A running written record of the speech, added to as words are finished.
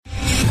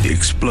The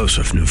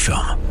explosive new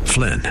film,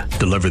 Flynn,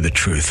 deliver the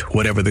truth,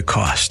 whatever the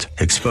cost.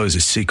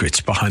 Exposes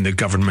secrets behind the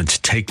government's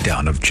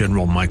takedown of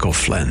General Michael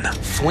Flynn.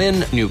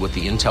 Flynn knew what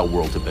the intel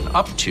world had been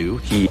up to.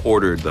 He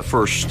ordered the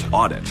first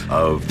audit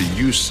of the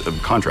use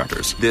of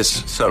contractors.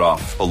 This set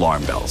off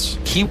alarm bells.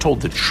 He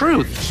told the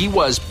truth. He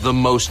was the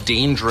most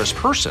dangerous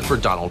person for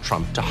Donald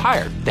Trump to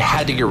hire. They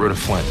had to get rid of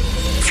Flynn.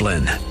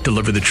 Flynn,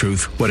 deliver the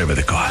truth, whatever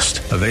the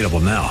cost. Available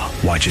now.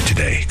 Watch it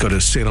today. Go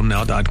to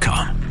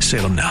salemnow.com.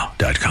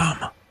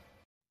 salemnow.com.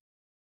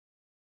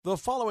 The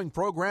following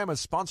program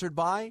is sponsored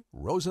by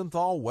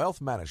Rosenthal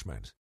Wealth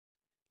Management.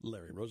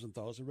 Larry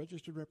Rosenthal is a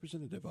registered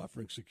representative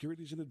offering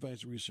securities and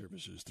advisory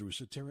services through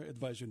Cetera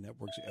Advisor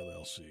Networks,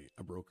 LLC,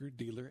 a broker,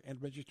 dealer,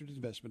 and registered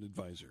investment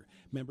advisor.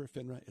 Member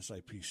FINRA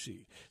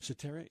SIPC.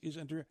 Cetera is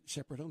under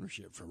separate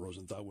ownership from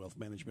Rosenthal Wealth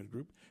Management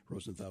Group.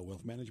 Rosenthal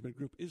Wealth Management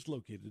Group is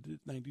located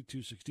at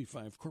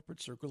 9265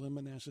 Corporate Circle in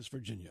Manassas,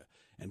 Virginia,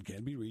 and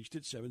can be reached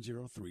at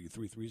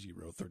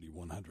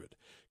 703-330-3100.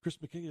 Chris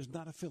McKay is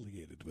not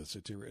affiliated with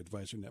Cetera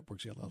Advisor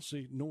Networks,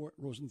 LLC, nor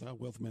Rosenthal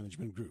Wealth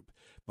Management Group.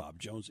 Bob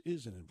Jones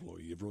is an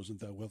employee of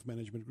Rosenthal Wealth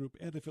Management Group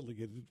and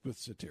affiliated with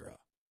Cetera.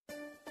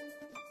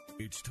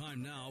 It's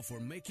time now for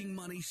Making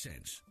Money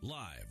Sense,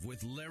 live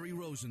with Larry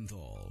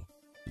Rosenthal.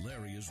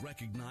 Larry is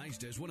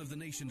recognized as one of the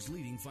nation's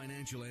leading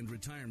financial and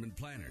retirement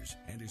planners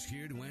and is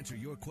here to answer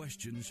your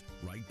questions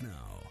right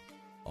now.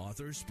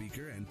 Author,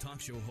 speaker, and talk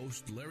show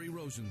host Larry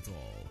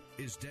Rosenthal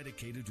is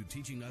dedicated to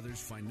teaching others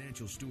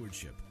financial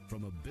stewardship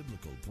from a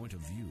biblical point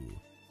of view.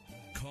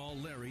 Call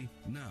Larry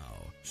now.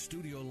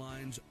 Studio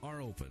lines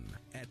are open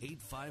at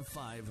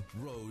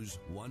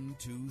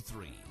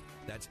 855-ROSE-123.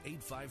 That's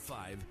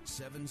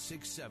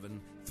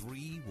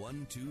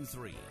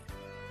 855-767-3123.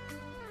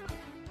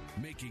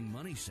 Making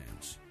Money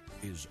Sense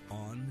is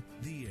on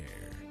the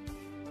air.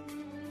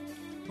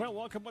 Well,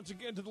 welcome once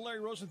again to the Larry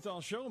Rosenthal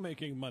Show,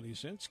 Making Money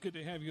Sense. Good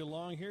to have you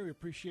along here. We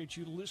appreciate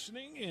you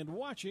listening and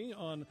watching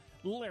on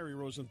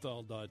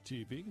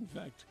LarryRosenthal.tv. In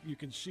fact, you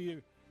can see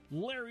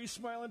Larry's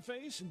smiling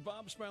face and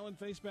Bob's smiling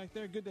face back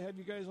there. Good to have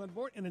you guys on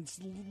board, and it's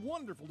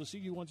wonderful to see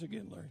you once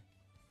again, Larry.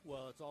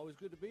 Well, it's always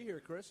good to be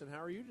here, Chris, and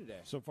how are you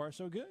today? So far,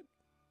 so good.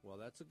 Well,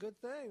 that's a good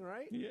thing,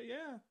 right?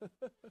 Yeah.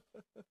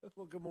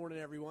 Well, good morning,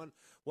 everyone.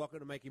 Welcome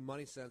to Making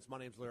Money Sense. My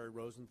name's Larry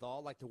Rosenthal.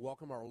 I'd like to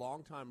welcome our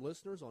longtime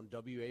listeners on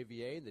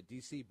WAVA in the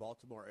D.C.,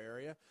 Baltimore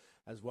area,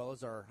 as well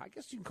as our, I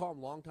guess you can call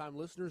them longtime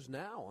listeners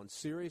now, on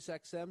Sirius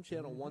XM,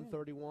 Channel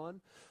 131,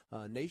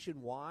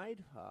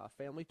 nationwide,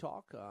 Family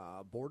Talk,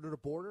 border to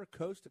border,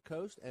 coast to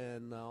coast,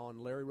 and on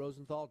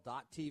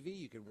LarryRosenthal.tv.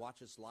 You can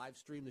watch us live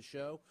stream the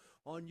show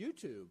on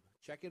YouTube.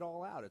 Check it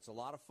all out. It's a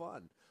lot of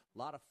fun. A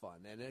lot of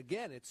fun. And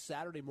again, it's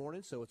Saturday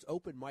morning, so it's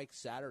open mic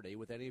Saturday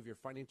with any of your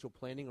financial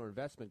planning or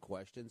investment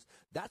questions.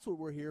 That's what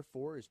we're here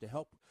for, is to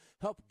help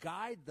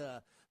guide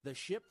the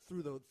ship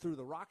through the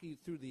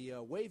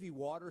wavy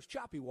waters,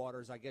 choppy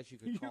waters, I guess you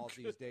could call it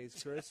these days,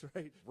 Chris,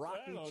 right?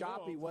 Rocky,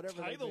 choppy,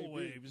 whatever. Tidal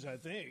waves, I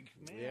think.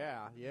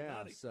 Man, yeah.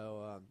 nutty.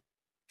 So,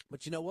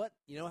 but you know what?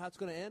 You know how it's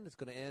going to end? It's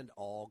going to end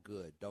all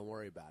good. Don't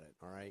worry about it,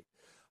 all right?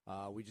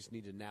 We just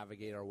need to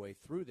navigate our way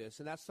through this,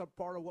 and that's some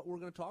part of what we're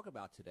going to talk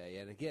about today.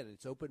 And again,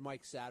 it's open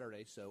mic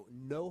Saturday, so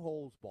no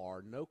holds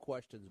barred, no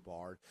questions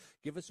barred.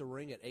 Give us a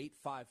ring at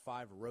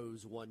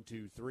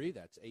 855-ROSE-123.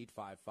 That's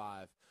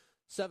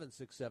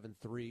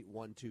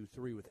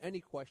 855-767-3123 with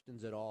any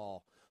questions at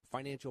all.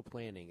 Financial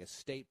planning,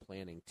 estate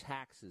planning,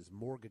 taxes,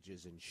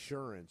 mortgages,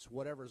 insurance,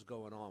 whatever's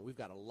going on. We've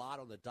got a lot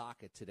on the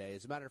docket today.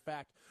 As a matter of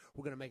fact,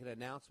 we're going to make an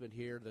announcement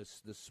here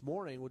this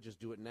morning. We'll just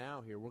do it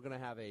now here. We're going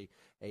to have a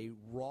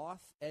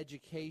Roth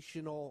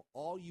educational,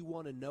 all you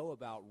want to know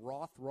about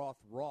Roth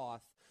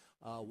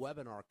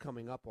webinar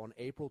coming up on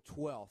April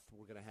 12th.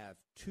 We're going to have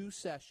two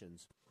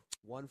sessions,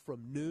 one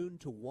from noon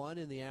to 1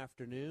 in the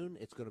afternoon.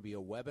 It's going to be a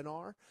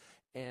webinar.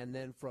 And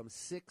then from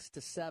 6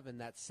 to 7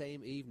 that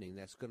same evening,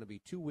 that's going to be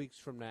 2 weeks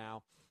from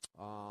now,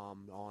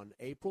 on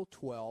April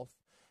 12th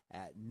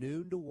at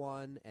noon to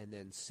 1 and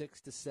then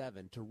 6 to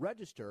 7. To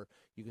register,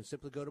 you can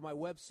simply go to my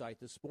website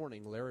this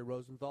morning,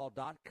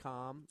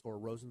 LarryRosenthal.com or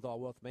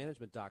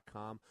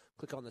RosenthalWealthManagement.com.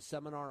 Click on the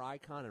seminar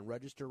icon and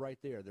register right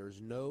there. There's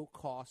no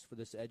cost for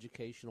this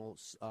educational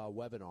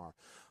webinar.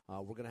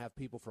 We're going to have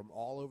people from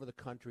all over the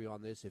country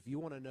on this. If you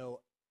want to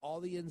know all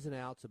the ins and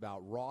outs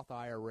about Roth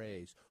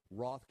IRAs,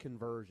 Roth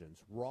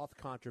conversions, Roth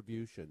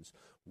contributions,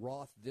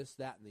 Roth this,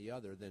 that, and the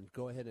other, then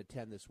go ahead and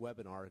attend this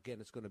webinar.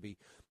 Again, it's going to be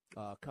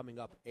coming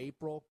up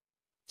April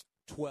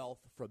 12th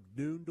from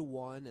noon to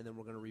 1, and then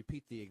we're going to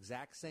repeat the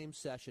exact same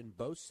session.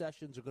 Both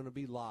sessions are going to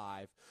be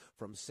live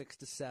from 6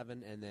 to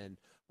 7 and then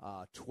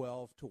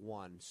 12 to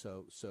 1.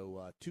 So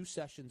two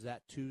sessions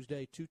that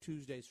Tuesday, 2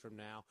 Tuesdays from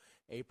now,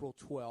 April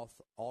 12th,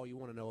 all you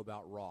want to know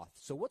about Roth.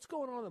 So what's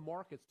going on in the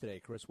markets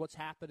today, Chris? What's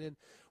happening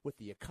with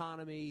the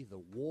economy, the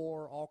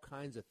war, all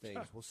kinds of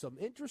things? Well, some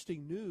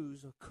interesting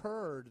news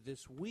occurred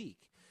this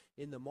week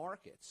in the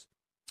markets.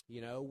 You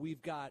know,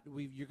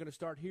 you're going to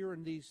start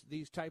hearing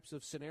these types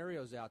of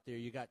scenarios out there.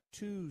 You got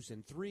 2s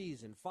and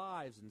 3s and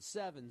 5s and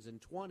 7s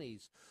and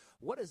 20s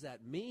what does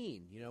that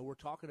mean? We're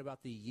talking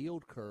about the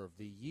yield curve.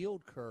 The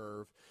yield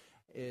curve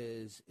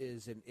is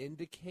an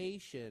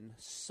indication,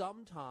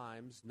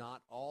 sometimes,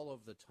 not all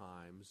of the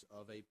times,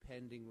 of a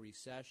pending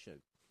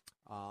recession.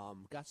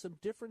 Got some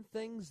different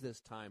things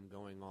this time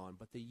going on,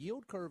 but the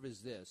yield curve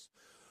is this.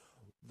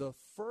 The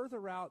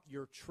further out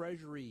your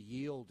Treasury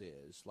yield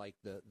is, like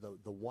the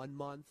 1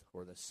 month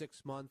or the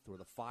 6 month or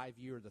the 5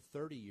 year, the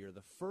 30 year,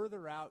 the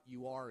further out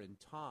you are in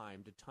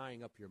time to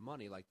tying up your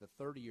money, like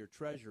the 30-year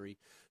Treasury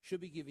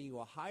should be giving you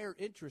a higher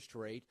interest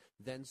rate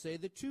than, say,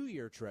 the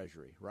 2-year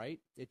Treasury,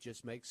 right? It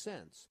just makes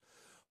sense.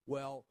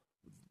 Well,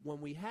 when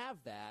we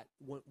have that,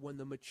 when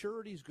the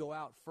maturities go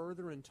out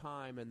further in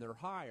time and they're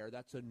higher,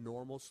 that's a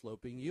normal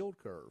sloping yield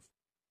curve.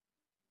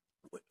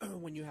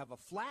 When you have a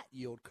flat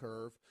yield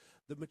curve,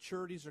 the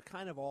maturities are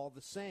kind of all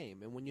the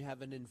same. And when you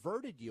have an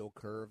inverted yield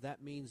curve,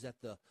 that means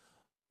that the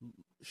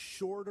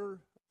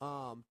shorter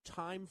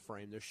time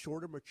frame, the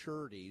shorter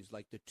maturities,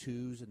 like the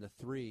 2s and the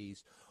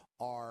 3s,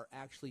 are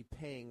actually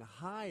paying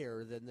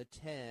higher than the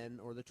 10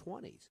 or the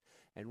 20s.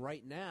 And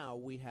right now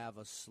we have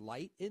a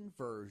slight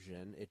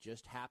inversion. It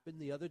just happened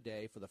the other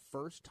day for the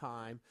first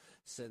time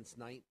since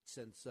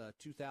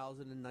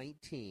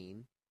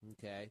 2019,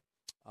 okay?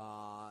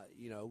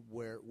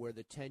 Where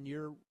the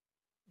 10-year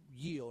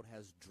yield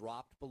has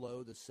dropped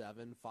below the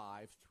 7,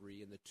 5,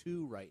 3, and the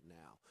 2 right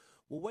now.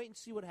 We'll wait and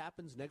see what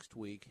happens next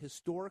week.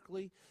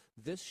 Historically,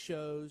 this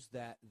shows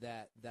that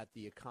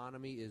the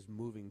economy is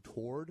moving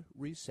toward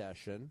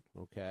recession,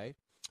 okay?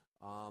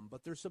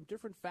 But there's some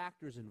different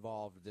factors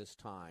involved this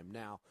time.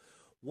 Now,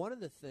 one of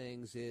the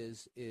things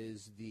is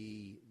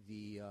the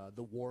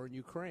war in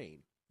Ukraine.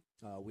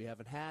 We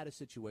haven't had a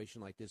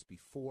situation like this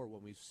before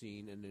when we've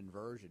seen an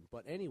inversion.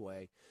 But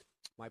anyway,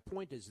 my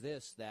point is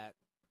this, that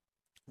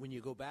when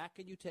you go back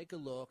and you take a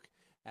look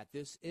at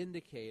this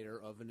indicator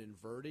of an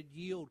inverted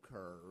yield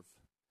curve,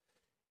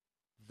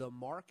 the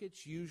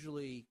markets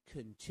usually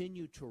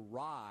continue to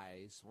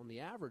rise on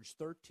the average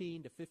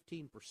 13 to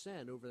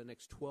 15% over the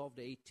next 12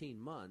 to 18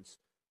 months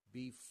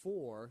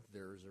before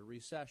there's a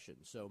recession.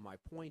 So my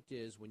point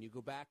is, when you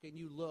go back and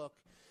you look,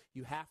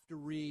 you have to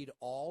read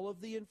all of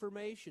the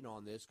information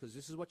on this, because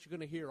this is what you're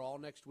going to hear all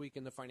next week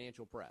in the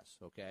financial press,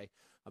 okay,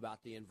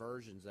 about the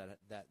inversions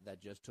that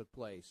just took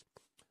place.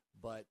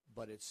 But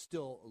it's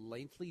still a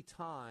lengthy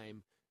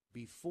time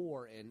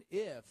before and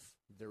if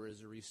there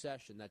is a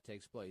recession that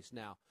takes place.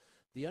 Now,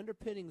 the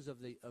underpinnings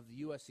of the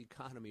U.S.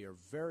 economy are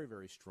very,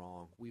 very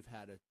strong. We've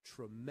had a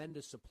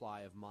tremendous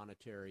supply of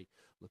monetary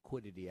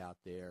liquidity out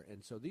there,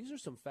 and so these are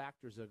some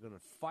factors that are going to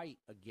fight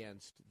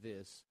against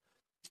this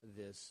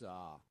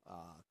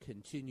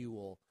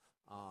continual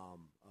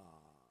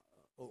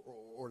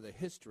or the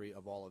history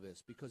of all of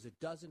this, because it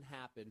doesn't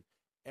happen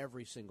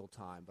every single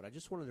time. But I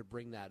just wanted to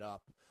bring that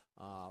up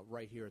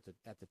right here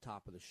at the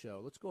top of the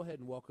show. Let's go ahead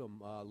and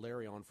welcome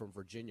Larry on from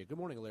Virginia. Good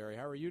morning, Larry.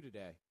 How are you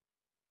today?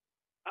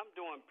 I'm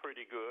doing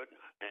pretty good.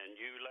 And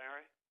you,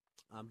 Larry?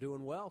 I'm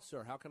doing well,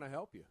 sir. How can I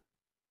help you?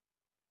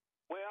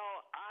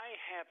 Well, I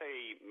have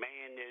a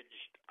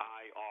managed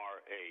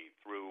IRA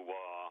through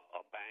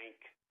a bank,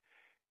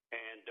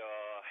 and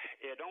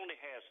it only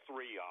has 3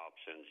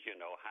 options,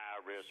 high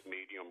risk,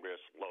 medium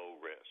risk, low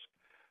risk.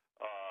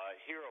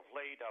 Here of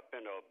late, I've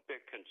been a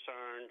bit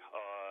concerned.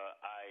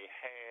 I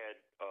had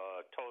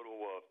a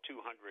total of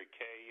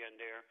 $200K in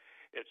there.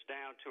 It's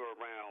down to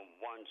around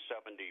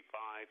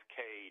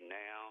 $175K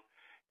now.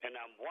 And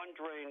I'm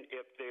wondering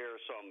if there's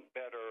some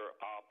better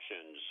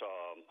options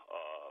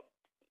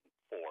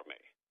for me.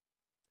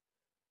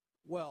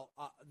 Well,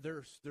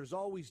 there's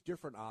always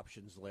different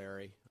options,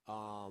 Larry.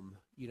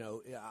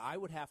 I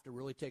would have to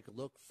really take a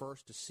look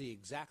first to see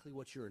exactly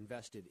what you're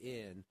invested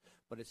in.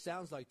 But it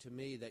sounds like to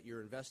me that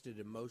you're invested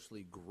in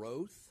mostly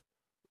growth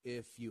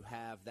if you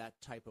have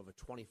that type of a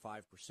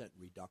 25%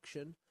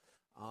 reduction.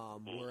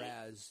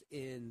 Whereas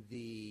in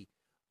the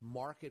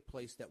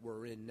marketplace that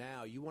we're in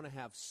now, you want to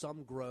have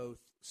some growth,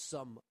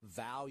 some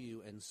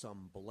value, and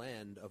some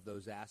blend of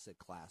those asset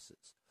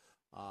classes.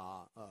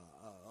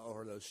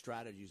 Or those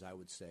strategies, I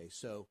would say.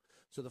 So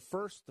the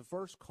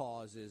first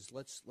cause is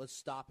let's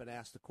stop and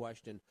ask the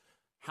question,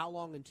 how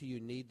long until you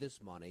need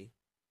this money,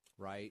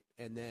 right?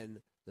 And then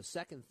the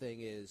second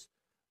thing is,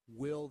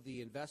 will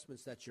the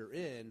investments that you're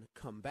in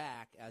come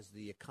back as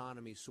the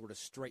economy sort of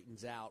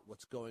straightens out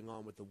what's going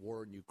on with the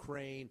war in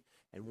Ukraine,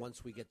 and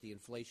once we get the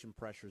inflation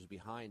pressures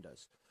behind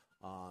us,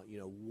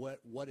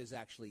 what is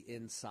actually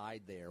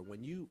inside there?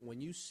 When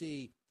you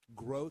see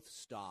growth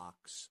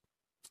stocks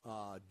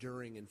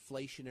during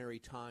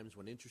inflationary times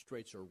when interest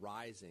rates are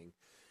rising,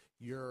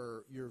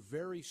 your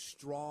very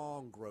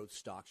strong growth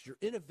stocks, your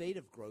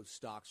innovative growth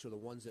stocks are the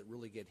ones that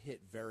really get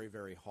hit very,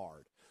 very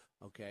hard.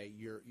 Okay,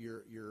 your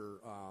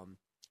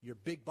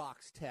big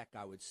box tech,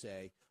 I would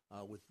say,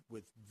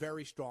 with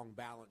very strong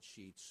balance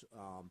sheets,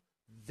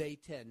 they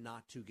tend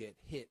not to get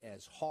hit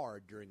as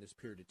hard during this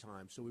period of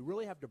time. So we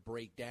really have to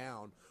break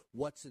down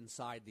what's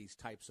inside these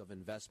types of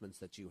investments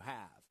that you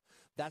have.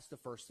 That's the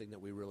first thing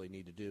that we really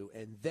need to do.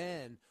 And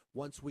then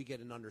once we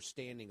get an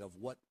understanding of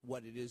what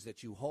it is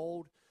that you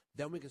hold,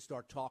 Then we can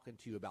start talking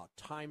to you about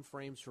time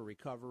frames for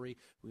recovery.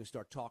 We can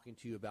start talking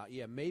to you about,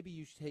 maybe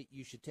you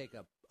should take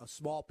a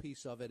small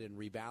piece of it and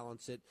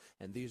rebalance it,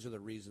 and these are the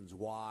reasons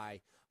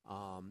why.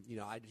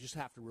 I just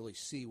have to really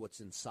see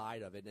what's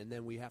inside of it, and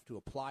then we have to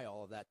apply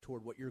all of that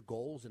toward what your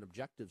goals and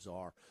objectives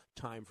are,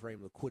 time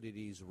frame,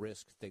 liquidities,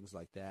 risk, things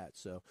like that.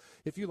 So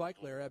if you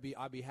like, Larry,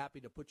 I'd be happy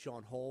to put you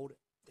on hold,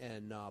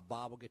 and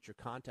Bob will get your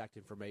contact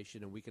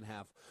information, and we can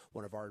have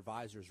one of our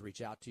advisors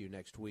reach out to you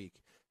next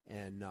week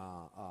and,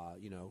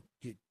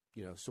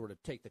 sort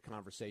of take the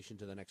conversation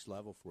to the next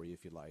level for you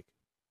if you like.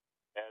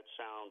 That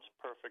sounds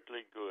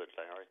perfectly good,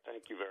 Larry.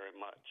 Thank you very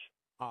much.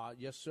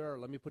 Yes, sir.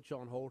 Let me put you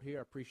on hold here.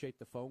 I appreciate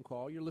the phone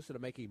call. You're listening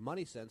to Making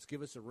Money Sense.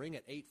 Give us a ring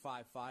at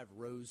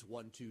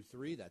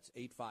 855-ROSE-123. That's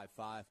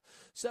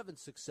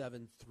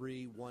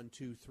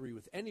 855-767-3123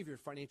 with any of your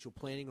financial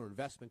planning or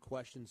investment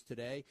questions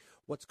today.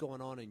 What's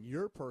going on in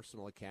your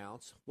personal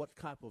accounts? What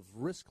type of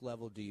risk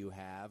level do you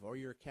have? Are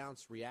your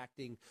accounts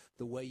reacting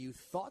the way you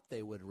thought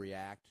they would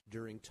react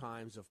during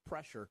times of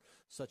pressure,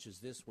 such as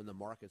this when the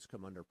markets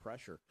come under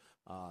pressure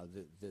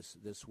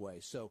this way?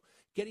 So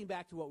getting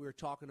back to what we were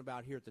talking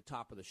about here at the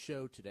top of the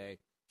show today,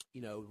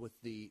 with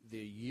the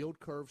yield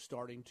curve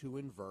starting to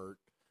invert,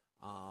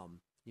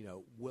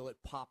 will it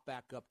pop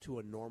back up to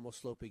a normal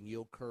sloping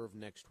yield curve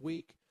next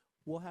week?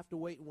 We'll have to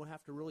wait and we'll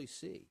have to really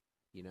see,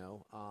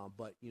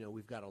 but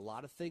we've got a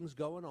lot of things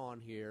going on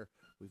here.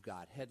 We've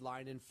got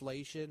headline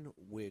inflation,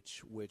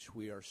 which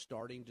we are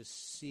starting to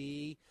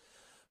see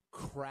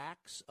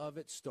cracks of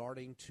it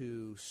starting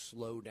to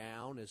slow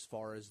down as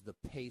far as the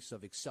pace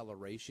of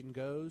acceleration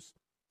goes.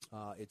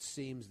 It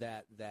seems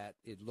that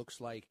it looks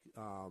like,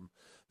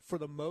 for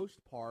the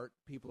most part,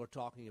 people are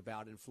talking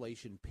about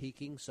inflation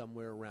peaking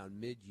somewhere around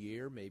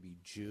mid-year, maybe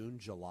June,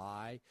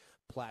 July,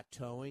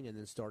 plateauing, and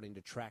then starting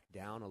to track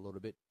down a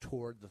little bit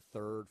toward the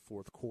third,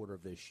 fourth quarter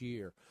of this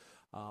year.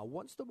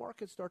 Once the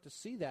markets start to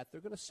see that, they're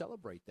going to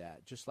celebrate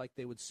that, just like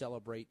they would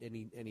celebrate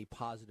any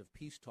positive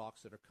peace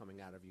talks that are coming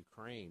out of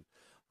Ukraine,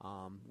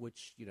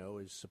 which,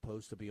 is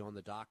supposed to be on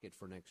the docket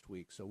for next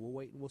week. So we'll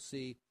wait and we'll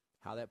see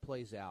how that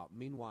plays out.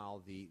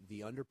 Meanwhile,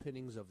 the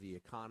underpinnings of the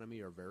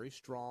economy are very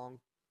strong.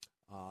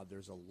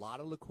 There's a lot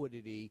of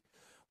liquidity.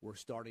 We're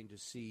starting to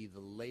see the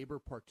labor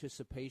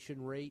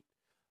participation rate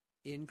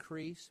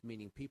increase,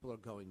 meaning people are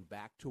going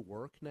back to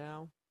work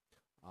now.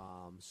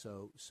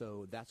 So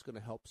that's going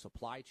to help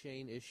supply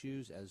chain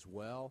issues as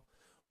well.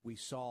 We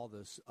saw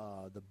this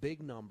the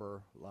big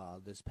number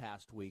this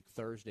past week.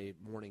 Thursday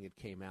morning it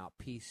came out.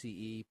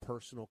 PCE,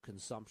 personal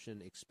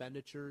consumption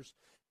expenditures,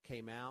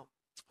 came out.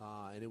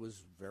 And it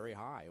was very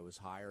high. It was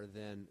higher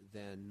than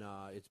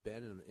it's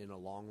been in a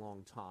long,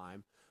 long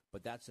time.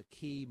 But that's a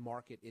key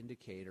market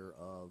indicator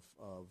of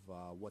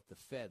what the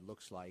Fed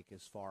looks like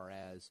as far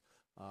as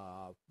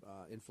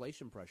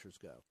inflation pressures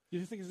go. Do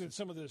you think that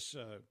some of this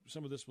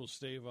will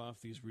stave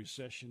off these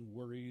recession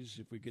worries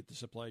if we get the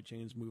supply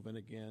chains moving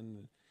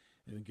again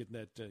and getting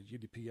that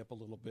GDP up a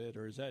little bit,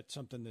 or is that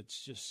something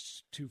that's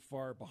just too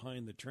far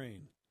behind the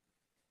train?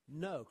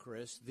 No,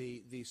 Chris.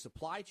 The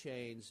supply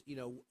chains,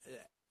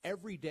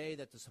 every day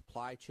that the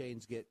supply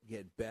chains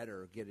get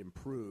better, get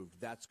improved,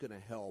 that's going to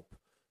help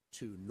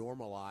to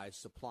normalize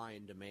supply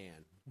and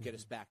demand, get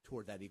us back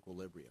toward that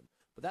equilibrium.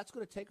 But that's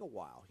going to take a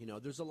while.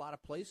 There's a lot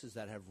of places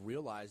that have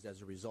realized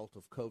as a result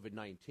of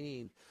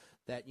COVID-19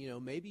 that,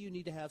 maybe you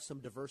need to have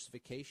some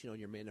diversification on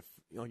your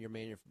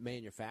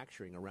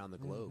manufacturing around the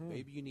globe. Mm-hmm.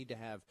 Maybe you need to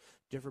have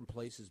different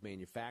places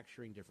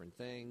manufacturing different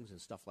things and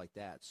stuff like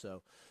that.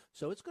 So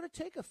it's going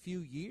to take a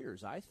few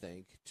years, I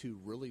think, to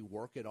really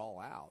work it all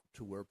out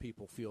to where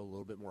people feel a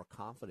little bit more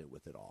confident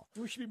with it all.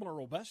 We should be more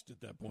robust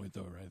at that point,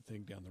 though, right? I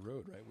think down the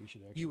road, right? We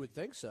should actually. You would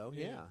think so,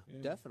 yeah.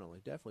 Definitely.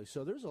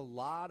 So there's a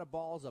lot of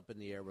balls up in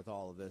the air with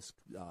all of this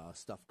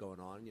stuff going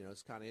on.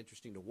 It's kind of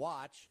interesting to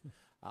watch.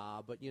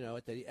 But,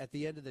 at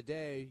the end of the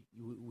day,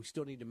 we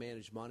still need to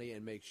manage money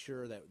and make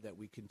sure that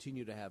we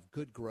continue to have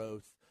good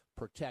growth,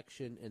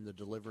 protection, and the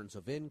deliverance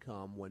of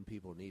income when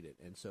people need it.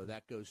 And so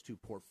that goes to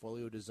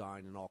portfolio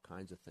design and all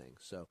kinds of things.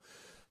 So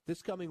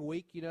this coming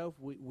week,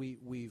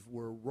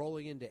 we're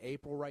rolling into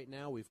April right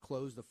now. We've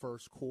closed the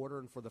first quarter,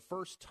 and for the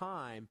first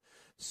time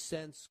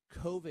since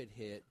COVID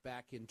hit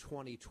back in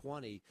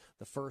 2020,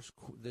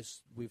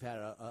 we've had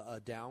a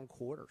down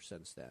quarter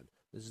since then.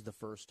 This is the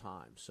first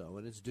time. So,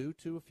 and it's due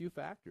to a few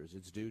factors.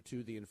 It's due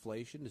to the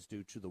inflation. It's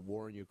due to the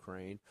war in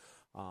Ukraine,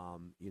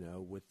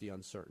 with the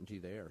uncertainty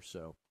there.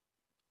 So,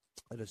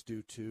 and it's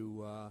due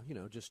to,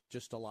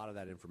 just a lot of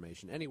that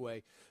information.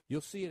 Anyway,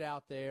 you'll see it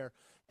out there.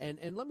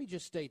 And let me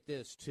just state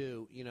this,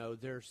 too.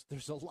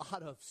 There's a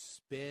lot of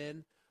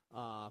spin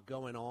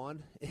going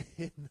on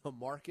in the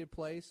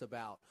marketplace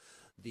about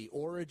the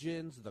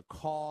origins, the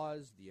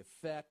cause, the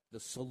effect,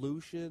 the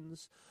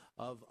solutions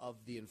of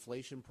the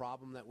inflation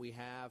problem that we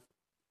have.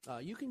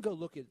 You can go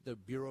look at the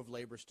Bureau of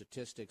Labor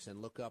Statistics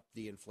and look up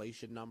the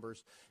inflation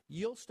numbers.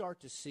 You'll start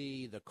to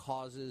see the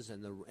causes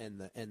and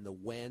the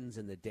whens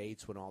and the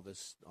dates when all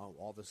this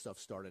stuff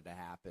started to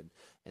happen,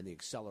 and the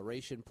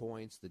acceleration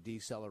points, the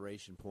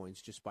deceleration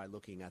points, just by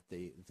looking at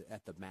the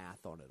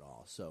math on it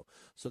all. So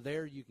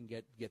there you can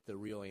get the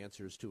real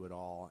answers to it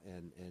all,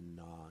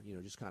 and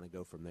just kind of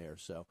go from there.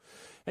 So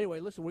anyway,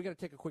 listen, we're going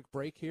to take a quick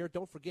break here.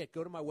 Don't forget,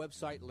 go to my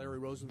website,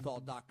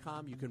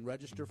 LarryRosenthal.com. You can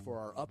register for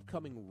our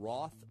upcoming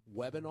Roth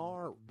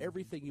webinar.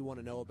 Everything you want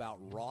to know about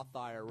Roth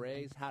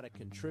IRAs, how to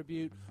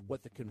contribute,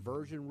 what the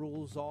conversion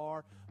rules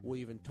are. We'll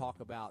even talk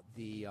about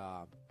the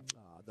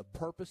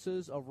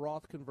purposes of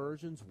Roth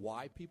conversions,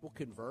 why people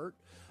convert,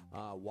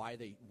 why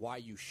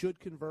you should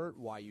convert,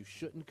 why you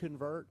shouldn't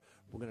convert.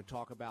 We're going to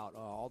talk about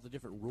all the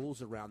different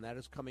rules around that.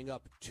 Is coming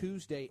up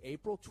Tuesday,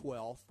 April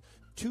 12th,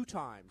 2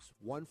 times,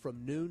 one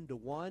from noon to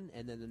 1,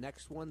 and then the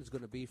next one is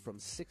going to be from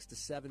 6 to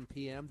 7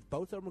 p.m.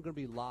 Both of them are going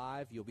to be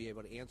live. You'll be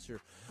able to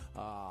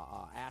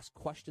ask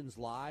questions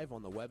live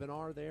on the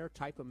webinar there.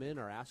 Type them in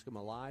or ask them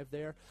live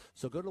there.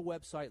 So go to the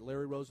website,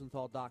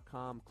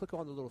 LarryRosenthal.com. Click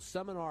on the little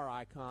seminar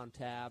icon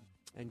tab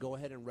and go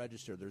ahead and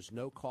register. There's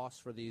no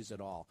cost for these at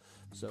all.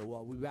 So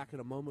we'll be back in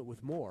a moment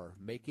with more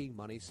Making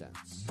Money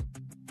Sense.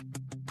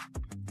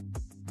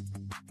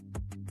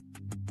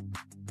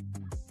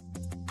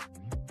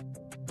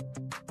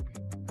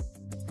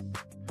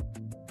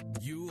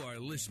 You are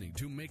listening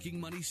to Making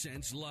Money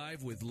Sense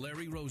live with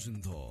Larry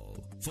Rosenthal.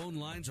 Phone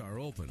lines are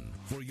open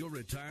for your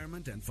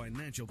retirement and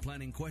financial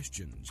planning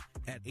questions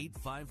at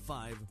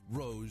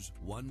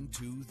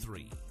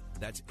 855-ROSE-123.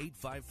 That's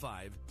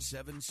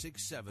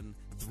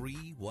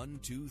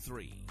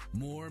 855-767-3123.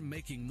 More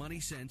Making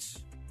Money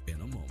Sense in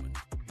a moment.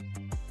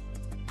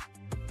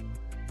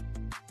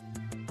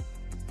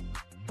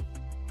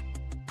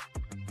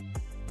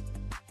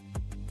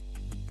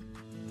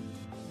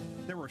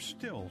 There are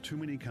still too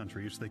many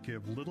countries that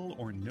give little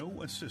or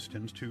no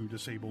assistance to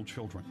disabled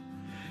children.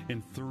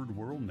 In third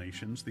world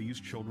nations, these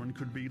children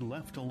could be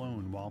left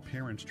alone while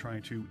parents try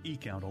to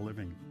eke out a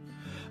living.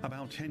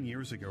 About 10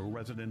 years ago,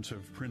 residents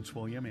of Prince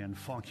William and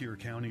Fauquier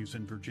counties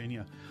in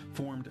Virginia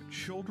formed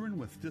Children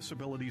with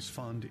Disabilities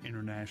Fund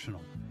International.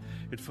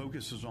 It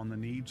focuses on the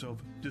needs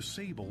of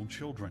disabled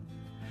children.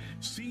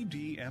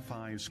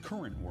 CDFI's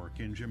current work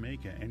in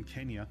Jamaica and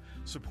Kenya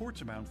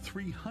supports about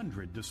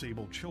 300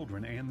 disabled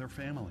children and their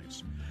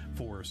families.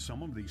 For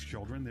some of these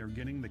children, they're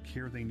getting the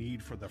care they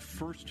need for the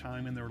first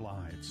time in their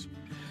lives.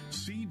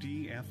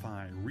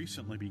 CDFI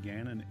recently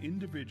began an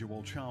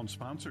individual child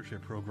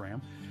sponsorship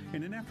program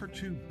in an effort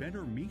to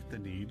better meet the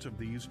needs of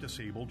these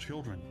disabled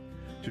children.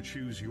 To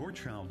choose your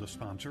child to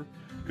sponsor,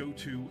 go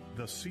to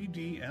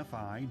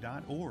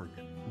thecdfi.org.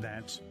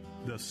 That's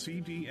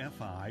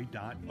thecdfi.org.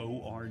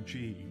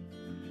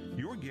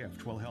 Your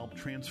gift will help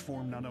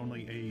transform not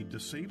only a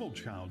disabled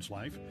child's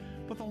life,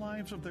 but the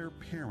lives of their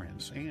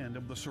parents and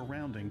of the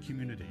surrounding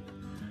community.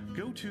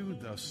 Go to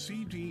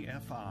thecdfi.org.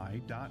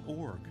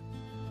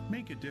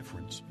 Make a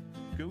difference.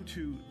 Go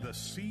to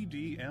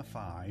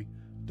thecdfi.org.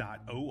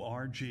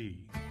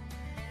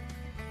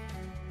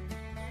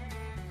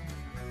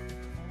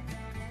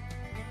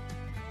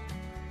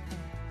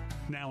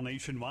 Now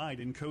nationwide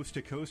and coast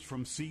to coast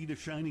from sea to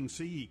shining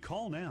sea.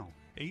 Call now.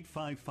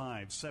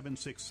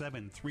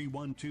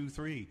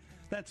 855-767-3123.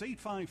 That's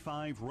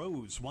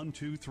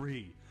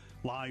 855-ROSE-123.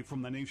 Live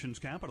from the nation's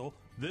capital,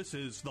 this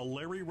is The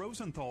Larry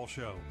Rosenthal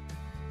Show.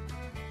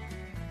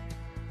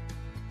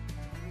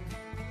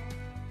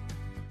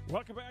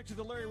 Welcome back to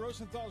the Larry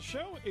Rosenthal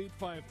Show,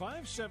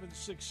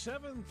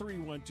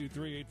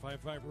 855-767-3123,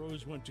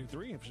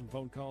 855-ROSE-123. Have some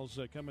phone calls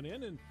coming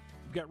in, and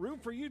we've got room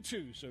for you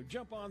too, so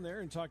jump on there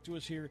and talk to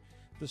us here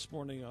this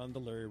morning on the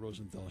Larry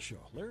Rosenthal Show.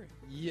 Larry?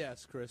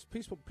 Yes, Chris.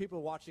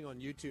 People watching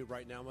on YouTube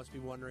right now must be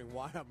wondering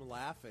why I'm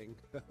laughing.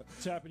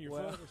 Tapping your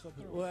phone or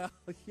something? Well,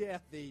 yeah,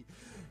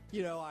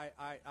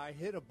 I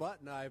hit a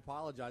button. I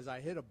apologize. I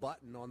hit a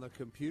button on the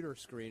computer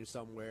screen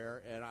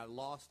somewhere, and I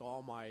lost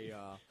all my...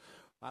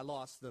 I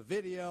lost the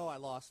video, I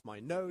lost my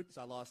notes,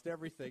 I lost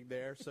everything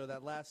there. So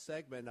that last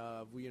segment,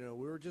 we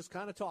were just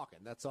kind of talking.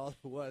 That's all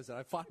it was, and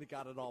I finally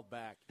got it all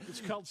back.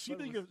 It's called seat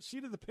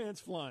of the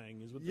pants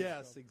flying, is what.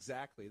 Yes,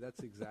 exactly.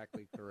 That's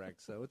exactly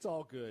correct. So it's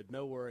all good.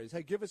 No worries.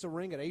 Hey, give us a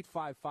ring at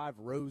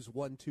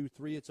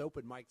 855-ROSE-123. It's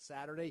open mic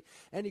Saturday.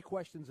 Any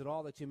questions at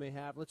all that you may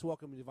have? Let's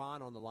welcome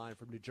Yvonne on the line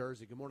from New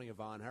Jersey. Good morning,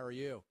 Yvonne. How are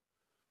you?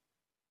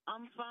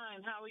 I'm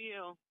fine. How are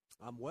you?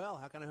 I'm well.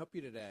 How can I help you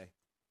today?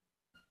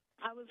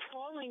 I was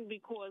calling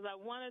because I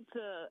wanted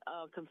to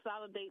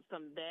consolidate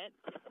some debt,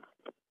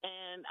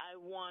 and I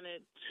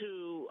wanted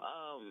to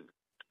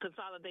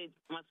consolidate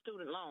my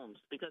student loans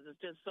because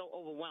it's just so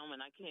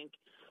overwhelming. I can't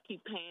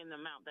keep paying the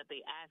amount that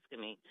they're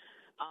asking me,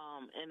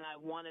 and I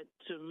wanted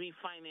to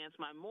refinance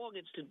my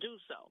mortgage to do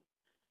so.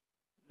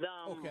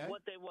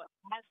 What they were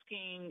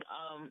asking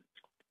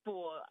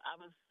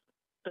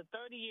the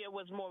 30-year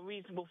was more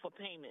reasonable for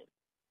payment,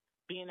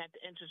 being that the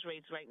interest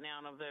rates right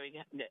now are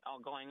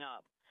going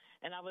up.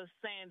 And I was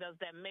saying, does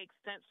that make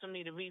sense for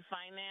me to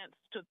refinance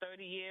to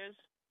 30 years?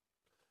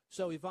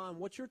 So, Yvonne,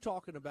 what you're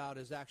talking about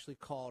is actually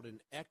called an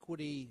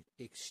equity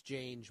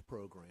exchange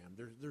program.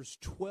 There's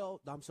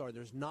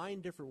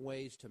 9 different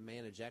ways to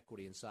manage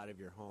equity inside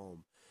of your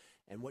home.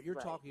 And what you're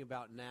talking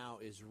about now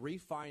is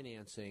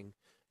refinancing,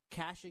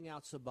 cashing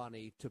out some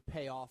money to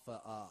pay off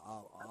a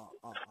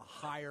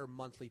higher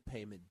monthly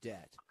payment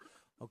debt.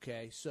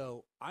 Okay,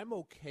 so I'm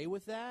okay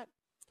with that.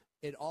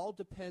 It all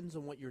depends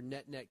on what your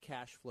net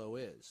cash flow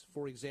is.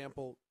 For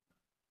example,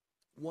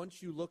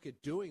 once you look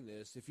at doing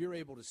this, if you're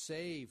able to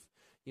save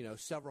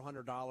several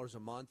 $100s a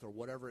month or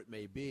whatever it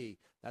may be,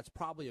 that's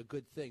probably a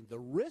good thing. The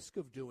risk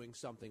of doing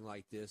something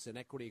like this, an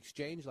equity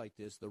exchange like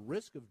this, the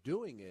risk of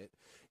doing it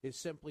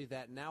is simply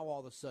that now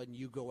all of a sudden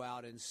you go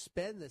out and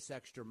spend this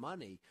extra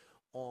money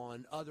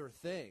on other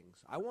things.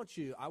 I would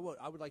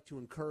like to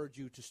encourage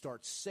you to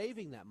start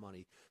saving that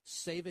money.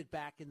 Save it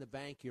back in the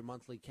bank, your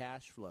monthly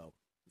cash flow.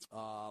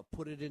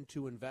 Put it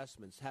into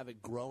investments. Have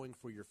it growing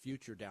for your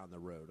future down the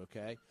road,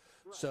 okay?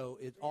 Right. So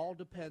it all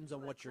depends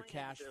on what your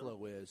cash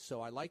flow is. So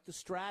I like the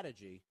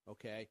strategy,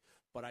 okay?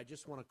 But I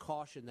just want to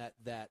caution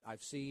that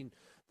I've seen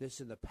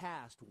this in the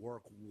past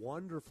work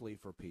wonderfully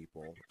for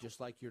people, just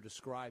like you're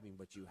describing,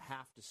 but you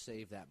have to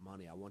save that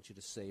money. I want you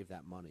to save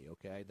that money,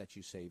 okay, that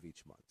you save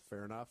each month.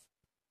 Fair enough?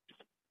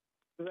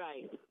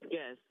 Right,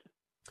 yes.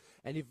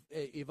 And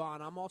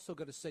Yvonne, I'm also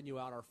going to send you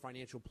out our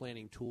financial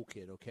planning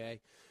toolkit,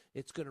 okay?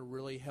 It's going to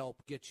really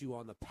help get you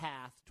on the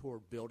path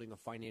toward building a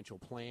financial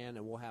plan,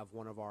 and we'll have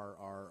one of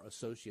our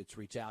associates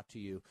reach out to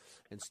you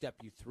and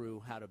step you through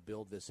how to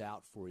build this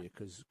out for you,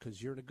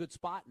 because you're in a good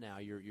spot now.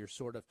 You're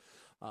sort of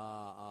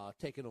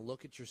taking a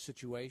look at your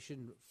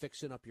situation,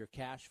 fixing up your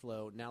cash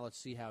flow. Now let's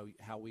see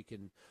how we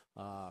can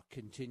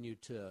continue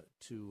to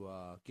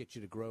get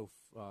you to grow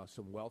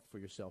some wealth for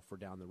yourself for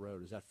down the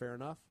road. Is that fair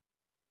enough?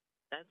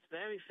 That's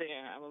very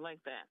fair. I would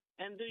like that.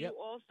 And do you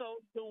also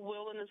do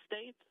will in the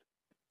States?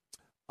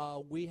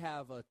 We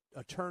have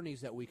attorneys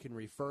that we can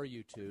refer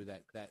you to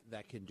that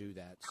can do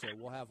that. So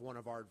we'll have one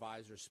of our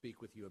advisors speak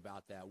with you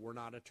about that. We're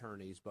not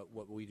attorneys, but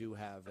what we do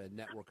have a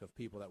network of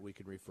people that we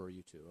can refer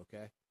you to,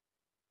 okay?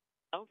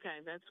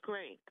 Okay, that's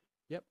great.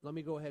 Yep, let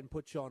me go ahead and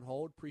put you on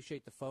hold.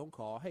 Appreciate the phone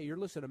call. Hey, you're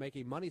listening to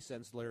Making Money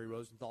Sense, Larry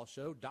Rosenthal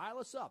Show. Dial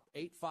us up,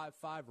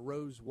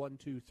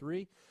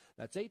 855-ROSE-123.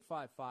 That's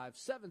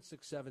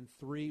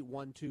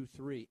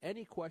 855-767-3123.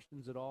 Any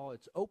questions at all?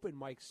 It's Open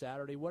Mic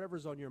Saturday.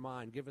 Whatever's on your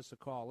mind, give us a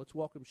call. Let's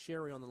welcome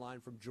Sherry on the line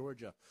from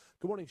Georgia.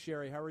 Good morning,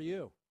 Sherry. How are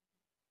you?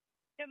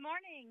 Good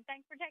morning.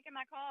 Thanks for taking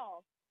my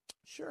call.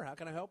 Sure. How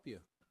can I help you?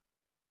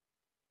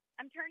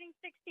 I'm turning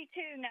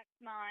 62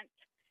 next month,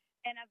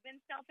 and I've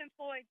been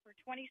self-employed for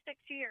 26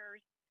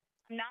 years.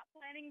 I'm not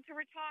planning to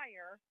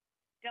retire.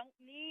 Don't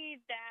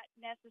need that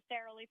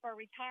necessarily for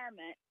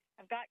retirement.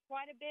 I've got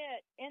quite a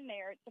bit in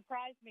there. It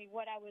surprised me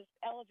what I was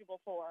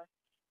eligible for.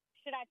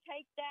 Should I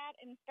take that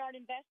and start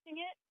investing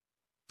it?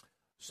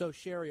 So,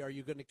 Sherry, are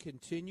you going to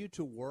continue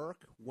to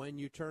work when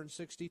you turn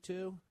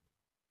 62?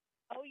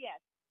 Oh,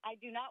 yes. I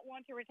do not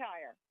want to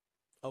retire.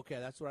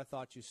 Okay, that's what I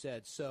thought you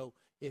said. So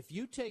if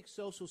you take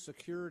Social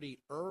Security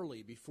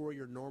early before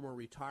your normal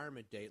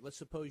retirement date, let's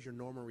suppose your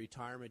normal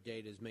retirement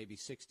date is maybe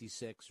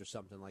 66 or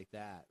something like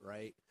that,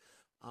 right?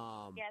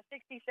 Yeah,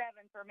 67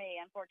 for me,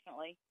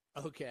 unfortunately.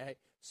 Okay,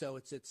 so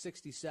it's at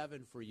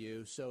 67 for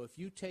you. So if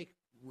you take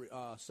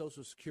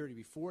Social Security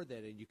before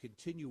that and you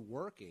continue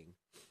working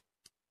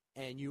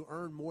and you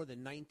earn more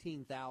than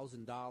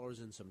 $19,000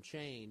 and some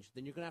change,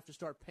 then you're going to have to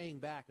start paying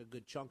back a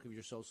good chunk of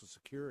your Social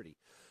Security.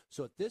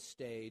 So at this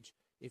stage,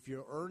 if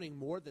you're earning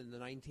more than the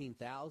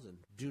 $19,000,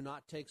 do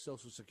not take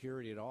Social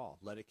Security at all.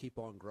 Let it keep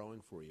on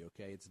growing for you,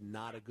 okay? It's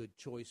not a good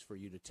choice for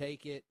you to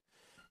take it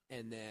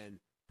and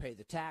then pay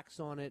the tax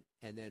on it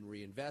and then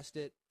reinvest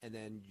it, and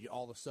then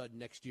all of a sudden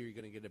next year you're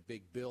going to get a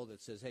big bill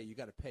that says, hey, you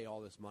got to pay all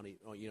this money,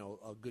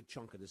 a good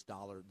chunk of these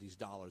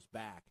dollars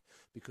back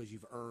because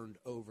you've earned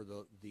over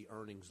the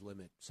earnings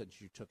limit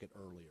since you took it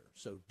earlier.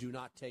 So do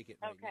not take it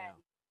right now.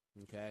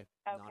 Okay?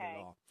 Not at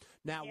all.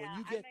 Now, when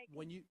you get a lot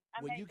more than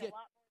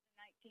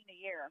 19 a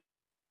year,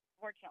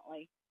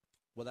 fortunately.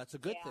 Well, that's a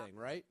good thing,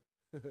 right?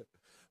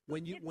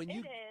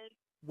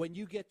 When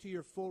you get to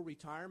your full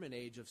retirement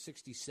age of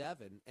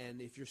 67,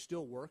 and if you're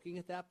still working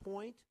at that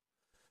point,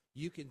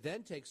 you can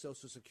then take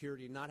Social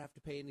Security and not have to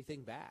pay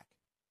anything back.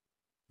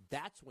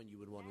 That's when you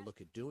would want to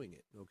look at doing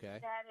it, okay?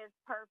 That is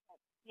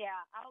perfect. Yeah,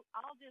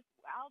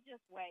 I'll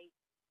just wait.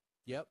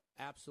 Yep,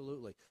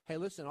 absolutely. Hey,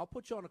 listen, I'll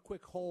put you on a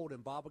quick hold,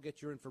 and Bob will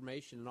get your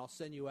information, and I'll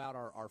send you out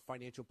our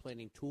financial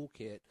planning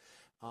toolkit,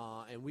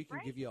 and we can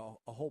give you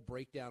a whole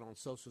breakdown on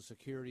Social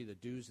Security, the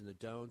do's and the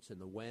don'ts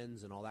and the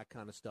whens and all that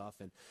kind of stuff.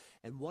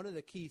 And one of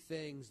the key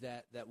things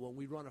that when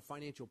we run a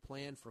financial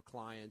plan for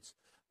clients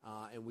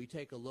and we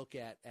take a look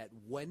at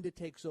when to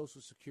take Social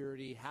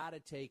Security, how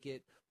to take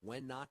it,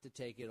 when not to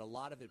take it, a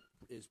lot of it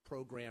is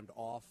programmed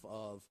off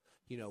of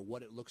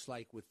what it looks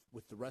like with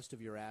the rest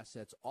of your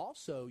assets.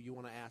 Also, you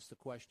want to ask the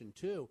question,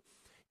 too,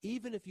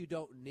 even if you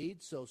don't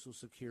need Social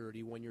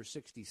Security when you're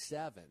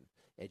 67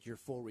 at your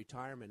full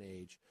retirement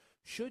age,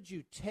 should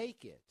you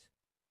take it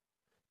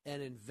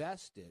and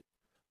invest it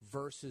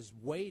versus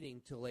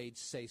waiting till age,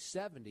 say,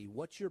 70.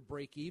 What's your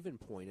break-even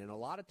point? And a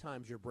lot of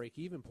times your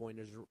break-even point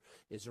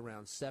is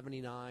around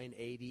 79,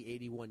 80,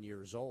 81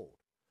 years old.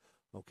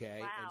 Okay?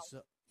 Wow. And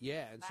so,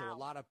 yeah, and so a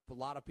lot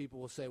of people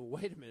will say, well,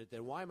 wait a minute,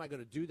 then why am I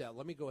going to do that?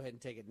 Let me go ahead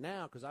and take it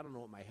now because I don't know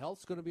what my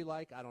health's going to be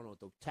like. I don't know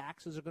what the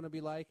taxes are going to be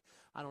like.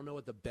 I don't know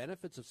what the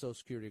benefits of Social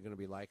Security are going to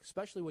be like,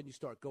 especially when you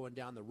start going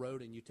down the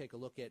road and you take a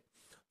look at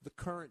the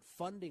current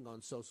funding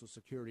on Social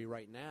Security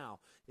right now.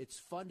 It's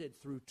funded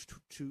through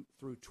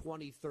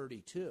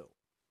 2032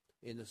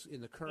 in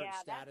the current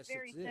status that's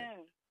very it's in.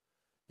 soon.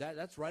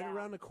 That's right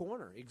around the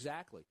corner,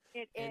 exactly.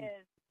 It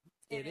is.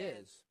 It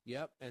is.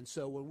 Yep. And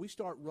so when we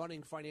start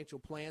running financial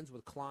plans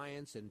with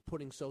clients and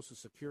putting Social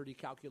Security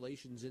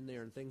calculations in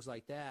there and things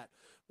like that,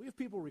 we have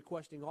people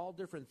requesting all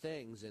different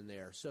things in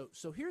there. So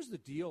here's the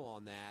deal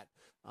on that.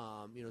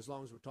 As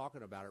long as we're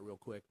talking about it real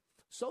quick,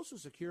 Social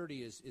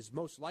Security is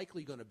most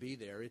likely going to be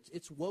there.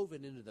 It's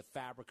woven into the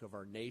fabric of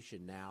our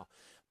nation now,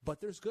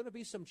 but there's going to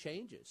be some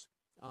changes.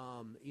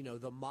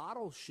 The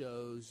model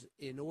shows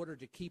in order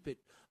to keep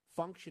it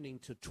functioning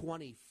to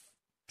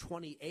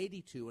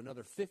 2082,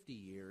 another 50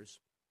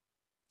 years,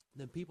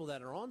 then people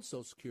that are on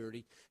Social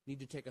Security need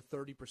to take a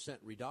 30%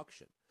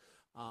 reduction.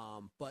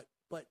 But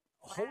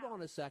hold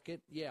on a second.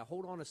 Yeah,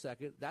 hold on a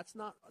second. That's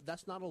not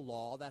a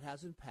law that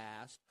hasn't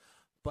passed.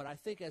 But I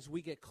think as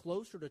we get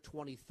closer to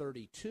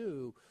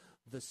 2032,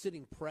 the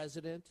sitting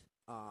president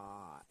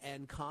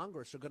and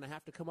Congress are going to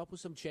have to come up with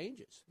some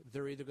changes.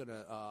 They're either going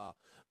to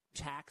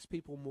tax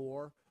people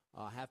more,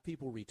 have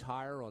people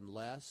retire on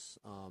less,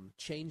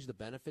 change the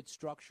benefit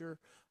structure.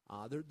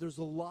 There's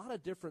a lot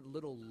of different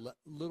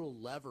little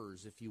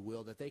levers, if you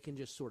will, that they can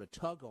just sort of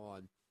tug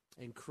on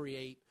and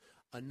create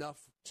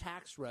enough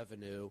tax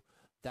revenue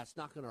that's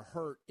not going to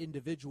hurt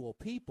individual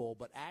people,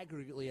 but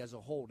aggregately as a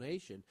whole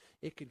nation,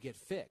 it could get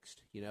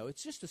fixed.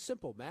 It's just a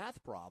simple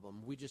math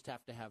problem. We just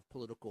have to have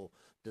political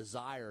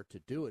desire to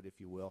do it,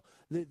 if you will.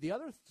 The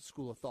other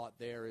school of thought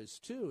there is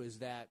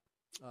that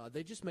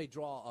they just may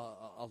draw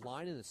a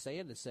line in the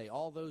sand and say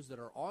all those that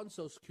are on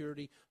Social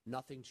Security,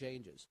 nothing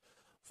changes.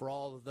 For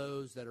all of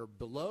those that are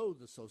below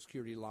the Social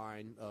Security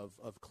line of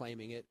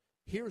claiming it,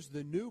 here's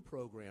the new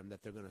program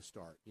that they're going to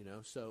start.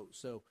 So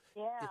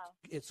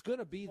it's going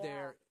to be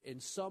there in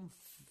some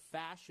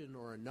fashion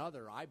or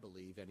another, I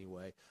believe,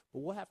 anyway. But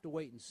we'll have to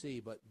wait and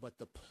see. But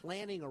the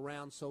planning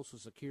around Social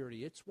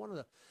Security, it's one of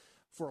the,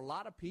 for a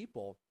lot of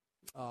people,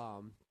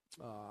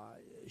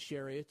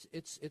 Sherry,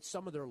 it's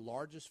some of their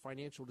largest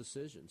financial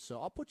decisions.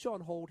 So I'll put you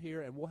on hold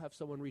here, and we'll have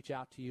someone reach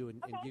out to you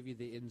and give you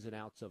the ins and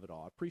outs of it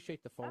all. I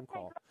appreciate the phone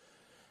call.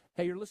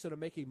 Hey, you're listening to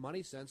Making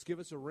Money Sense. Give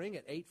us a ring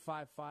at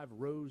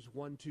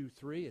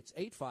 855-ROSE-123. It's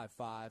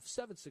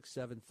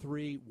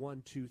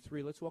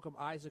 855-767-3123. Let's welcome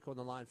Isaac on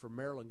the line from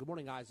Maryland. Good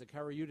morning, Isaac. How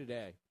are you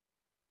today?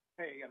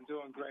 Hey, I'm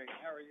doing great.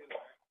 How are you,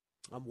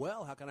 sir? I'm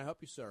well. How can I help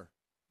you, sir?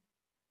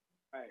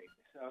 Hey,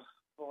 so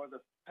for the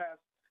past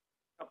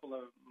couple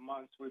of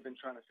months, we've been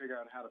trying to figure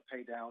out how to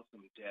pay down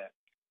some debt.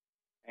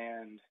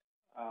 And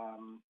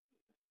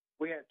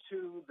we had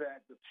two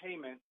that the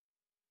payment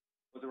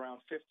was around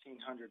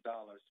 $1,500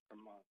 per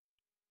month.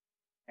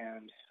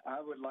 And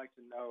I would like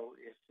to know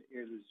if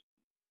it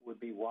would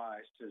be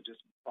wise to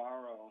just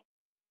borrow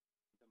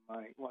the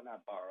money. Well,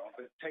 not borrow,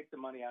 but take the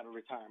money out of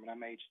retirement.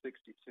 I'm age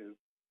 62.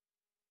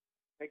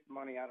 Take the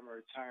money out of my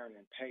retirement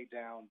and pay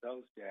down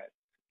those debts,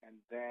 and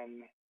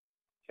then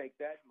take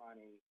that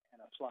money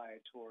and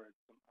apply it towards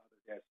some other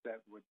debts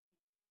that would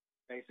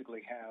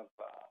basically have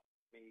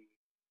me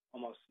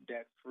almost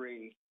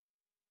debt-free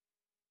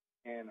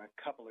in a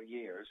couple of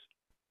years.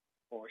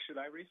 Or should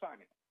I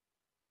refinance?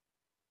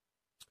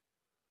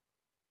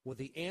 Well,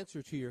 the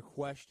answer to your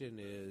question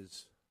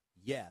is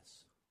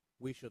yes.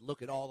 We should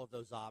look at all of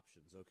those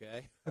options,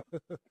 okay?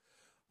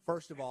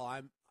 First of all,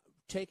 I'm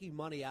taking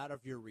money out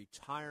of your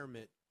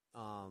retirement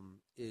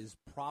is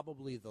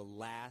probably the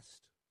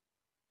last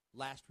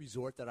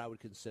resort that I would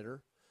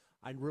consider.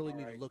 I really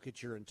need to look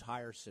at your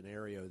entire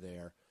scenario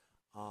there.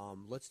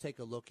 Let's take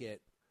a look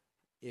at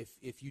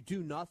if you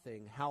do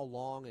nothing, how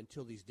long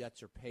until these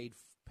debts are paid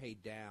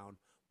down?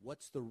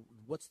 What's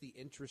the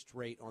interest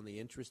rate on the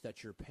interest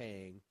that you're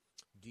paying?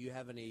 Do you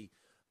have any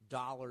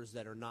dollars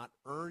that are not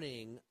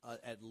earning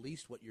at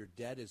least what your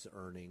debt is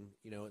earning,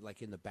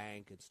 like in the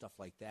bank and stuff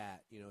like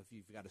that? If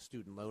you've got a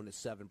student loan at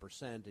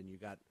 7% and you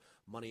got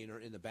money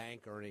in the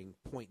bank earning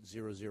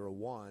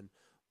 0.001,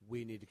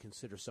 we need to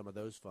consider some of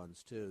those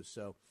funds too.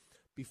 So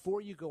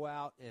before you go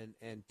out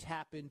and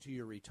tap into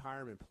your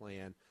retirement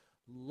plan,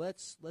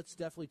 let's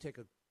definitely take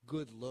a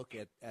good look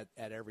at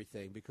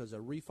everything, because a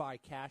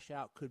refi cash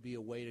out could be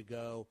a way to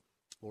go,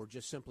 or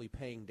just simply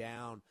paying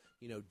down,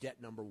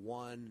 debt number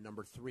 1,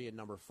 number 3, and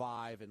number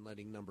 5, and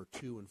letting number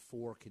 2 and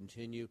 4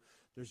 continue.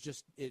 There's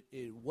just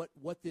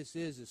what this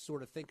is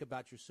sort of think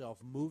about yourself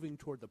moving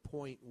toward the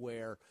point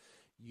where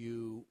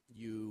you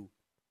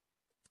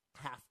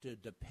have to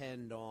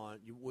depend on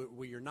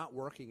where you're not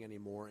working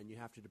anymore, and you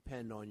have to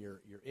depend on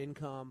your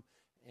income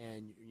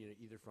and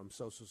either from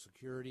Social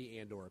Security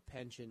and or a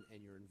pension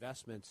and your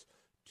investments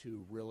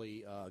to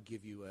really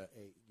give you a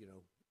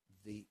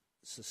the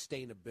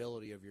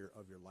sustainability of your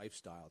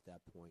lifestyle at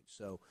that point.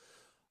 So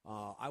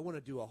I want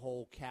to do a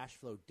whole cash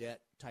flow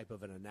debt type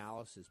of an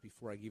analysis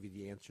before I give you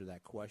the answer to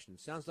that question. It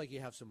sounds like you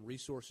have some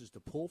resources to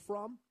pull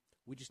from.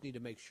 We just need to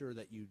make sure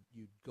that you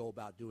go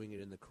about doing it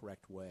in the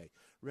correct way.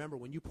 Remember,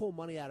 when you pull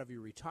money out of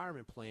your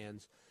retirement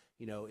plans,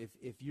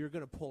 if you're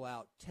going to pull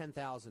out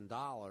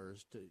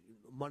 $10,000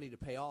 money to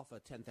pay off a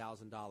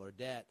 $10,000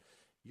 debt,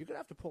 you're going to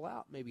have to pull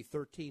out maybe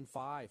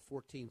 $13,500,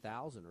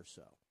 $14,000 or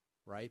so,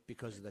 right?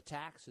 Because of the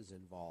taxes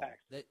involved.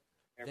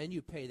 Then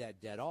you pay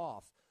that debt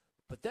off.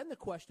 But then the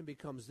question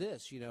becomes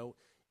this,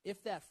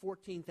 if that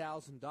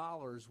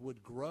 $14,000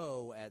 would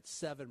grow at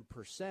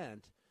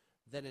 7%,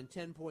 then in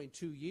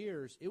 10.2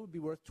 years, it would be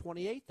worth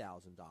 $28,000.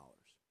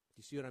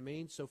 You see what I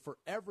mean? So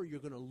forever you're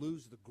going to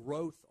lose the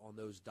growth on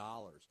those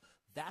dollars.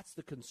 That's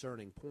the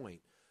concerning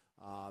point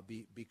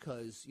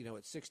because,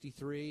 at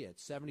 63, at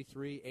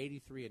 73,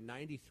 83, and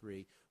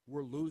 93,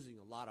 we're losing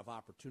a lot of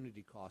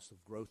opportunity costs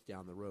of growth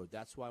down the road.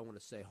 That's why I want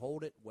to say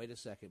hold it, wait a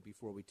second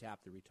before we tap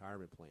the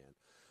retirement plan.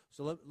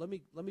 So let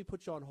me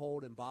put you on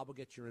hold, and Bob will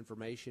get your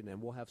information,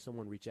 and we'll have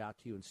someone reach out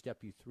to you and step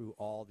you through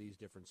all these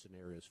different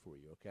scenarios for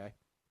you, okay?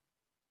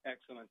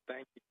 Excellent.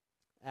 Thank you.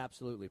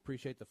 Absolutely.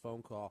 Appreciate the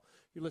phone call.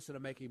 You're listening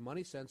to Making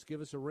Money Sense. Give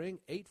us a ring,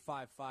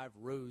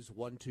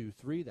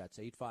 855-ROSE-123. That's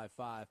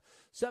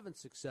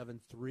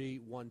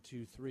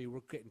 855-767-3123.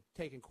 We're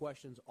taking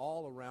questions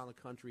all around the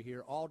country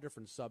here, all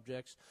different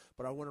subjects.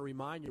 But I want to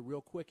remind you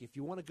real quick, if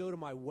you want to go to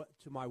my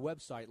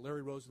website,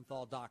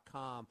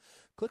 LarryRosenthal.com,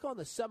 click on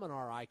the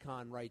seminar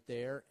icon right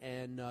there,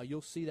 and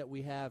you'll see that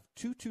we have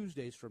 2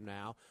 Tuesdays from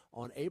now.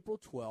 On April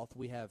 12th,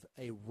 we have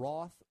a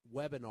Roth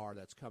webinar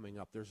that's coming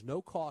up. There's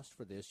no cost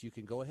for this. You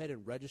can go ahead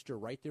and register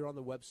right there on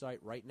the website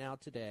right now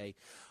today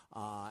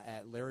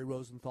at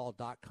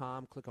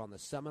LarryRosenthal.com. Click on the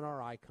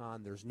seminar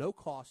icon. There's no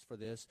cost for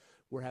this.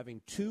 We're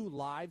having 2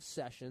 live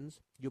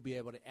sessions. You'll be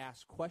able to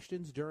ask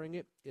questions during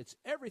it. It's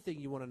everything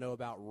you want to know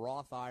about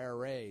Roth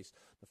IRAs.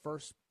 The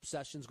first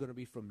session is going to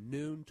be from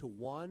noon to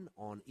 1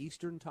 on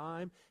Eastern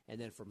Time, and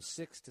then from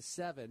 6 to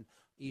 7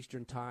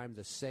 Eastern Time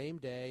the same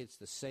day. It's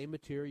the same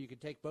material. You can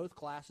take both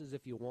classes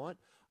if you want,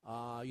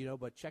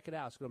 but check it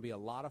out. It's going to be a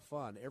lot of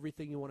fun.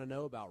 Everything you want to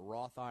know about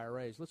Roth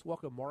IRAs. Let's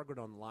welcome Margaret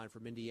on the line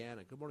from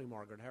Indiana. Good morning,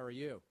 Margaret. How are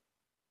you?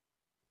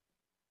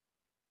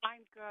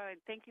 I'm good.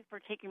 Thank you for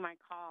taking my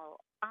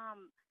call. I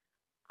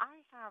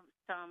have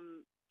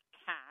some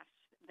cash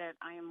that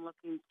I am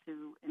looking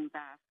to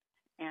invest,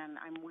 and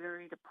I'm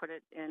weary to put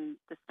it in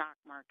the stock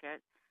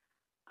market.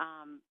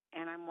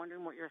 And I'm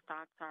wondering what your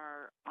thoughts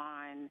are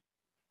on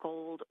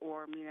gold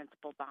or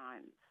municipal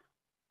bonds.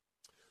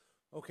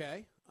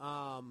 Okay.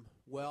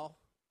 Well,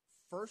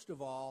 first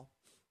of all,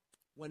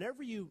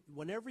 whenever you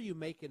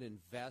make an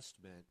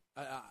investment,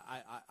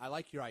 I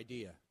like your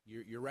idea.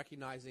 You're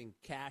recognizing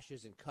cash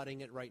isn't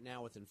cutting it right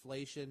now with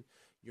inflation.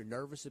 You're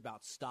nervous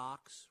about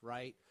stocks,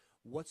 right?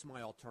 What's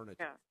my alternative?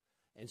 Yeah.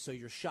 And so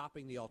you're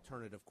shopping the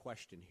alternative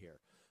question here.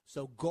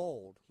 So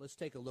gold, let's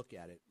take a look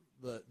at it.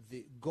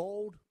 The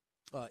gold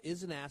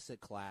is an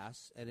asset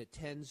class, and it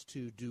tends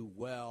to do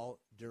well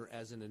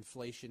as an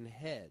inflation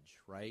hedge,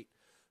 right?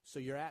 So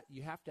you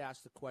have to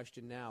ask the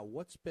question now,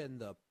 what's been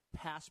the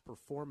past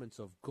performance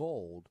of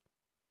gold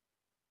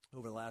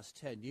over the last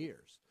 10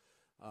 years?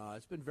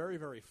 It's been very,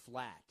 very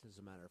flat, as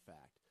a matter of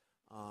fact,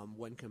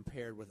 when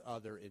compared with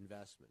other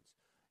investments.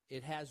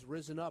 It has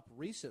risen up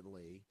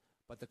recently,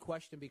 but the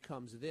question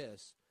becomes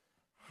this: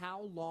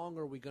 how long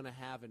are we going to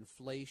have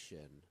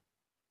inflation,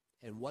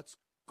 and what's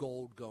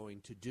gold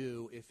going to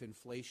do if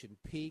inflation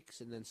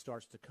peaks and then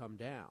starts to come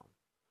down?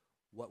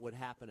 What would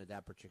happen at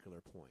that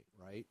particular point,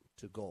 right,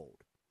 to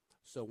gold?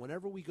 So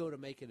whenever we go to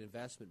make an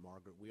investment,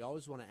 Margaret, we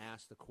always want to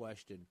ask the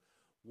question,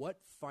 what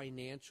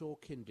financial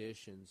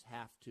conditions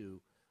have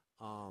to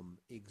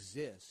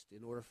exist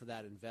in order for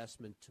that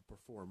investment to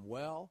perform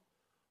well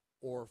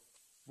or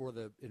for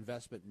the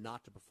investment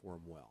not to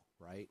perform well,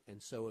 right?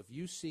 And so if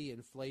you see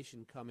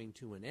inflation coming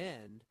to an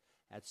end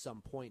at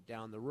some point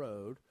down the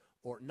road,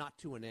 or not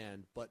to an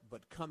end, but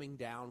coming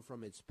down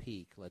from its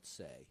peak, let's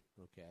say,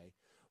 okay,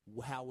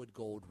 how would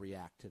gold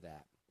react to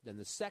that? Then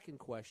the second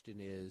question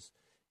is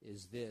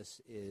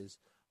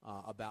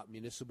about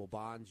municipal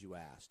bonds, you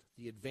asked.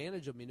 The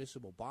advantage of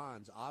municipal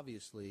bonds,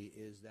 obviously,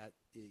 is that,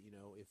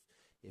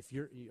 if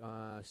you're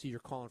you're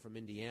calling from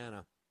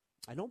Indiana,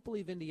 I don't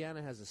believe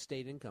Indiana has a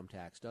state income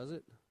tax, does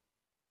it?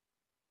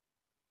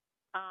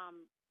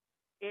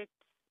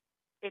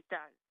 It does.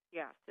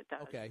 Yes, it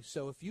does. Okay,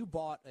 so if you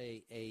bought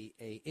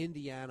a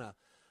Indiana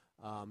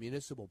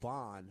municipal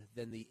bond,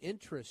 then the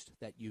interest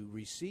that you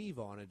receive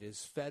on it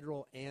is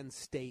federal and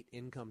state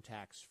income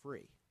tax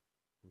free.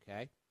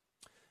 Okay?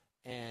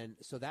 And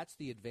so that's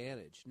the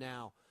advantage.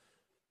 Now,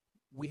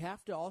 we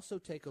have to also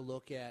take a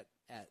look at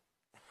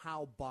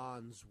how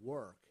bonds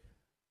work.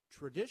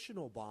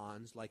 Traditional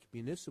bonds, like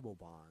municipal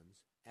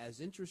bonds,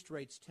 as interest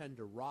rates tend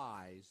to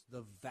rise,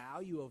 the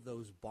value of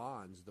those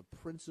bonds, the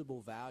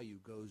principal value,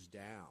 goes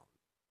down.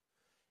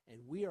 And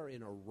we are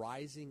in a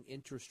rising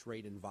interest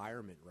rate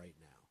environment right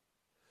now.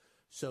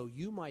 So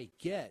you might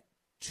get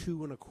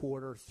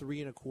 2.25%,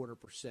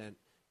 3.25%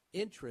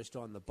 interest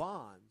on the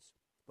bonds,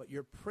 but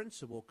your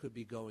principal could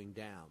be going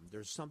down.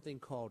 There's something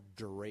called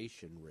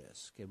duration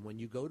risk. And when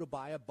you go to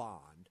buy a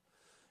bond,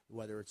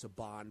 whether it's a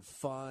bond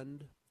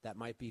fund that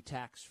might be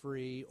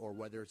tax-free or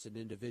whether it's an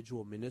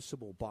individual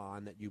municipal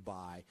bond that you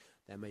buy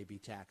that may be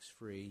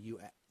tax-free,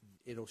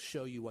 it'll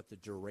show you what the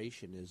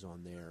duration is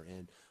on there.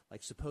 And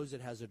like suppose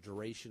it has a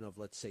duration of,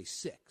 let's say,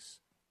 6,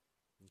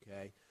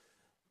 okay?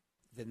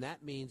 Then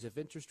that means if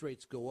interest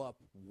rates go up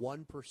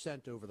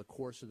 1% over the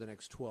course of the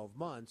next 12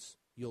 months,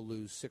 you'll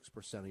lose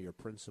 6% of your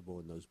principal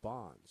in those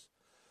bonds.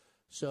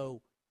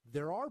 So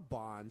there are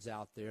bonds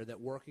out there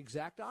that work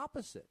exact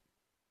opposite.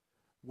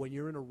 When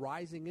you're in a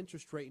rising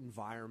interest rate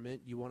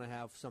environment, you want to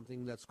have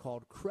something that's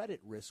called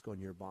credit risk on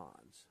your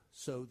bonds.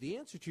 So the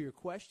answer to your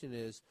question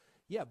is,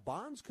 yeah,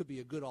 bonds could be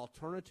a good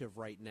alternative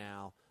right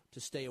now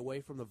to stay away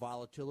from the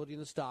volatility in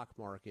the stock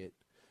market,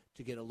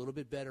 to get a little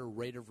bit better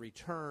rate of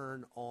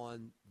return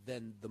on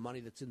than the money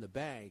that's in the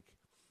bank.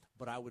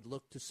 But I would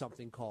look to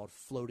something called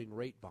floating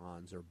rate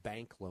bonds or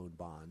bank loan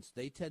bonds.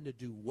 They tend to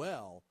do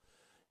well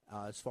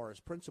as far as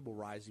principal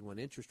rising when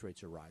interest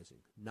rates are rising,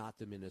 not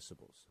the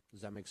municipals.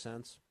 Does that make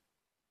sense?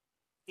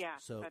 Yeah,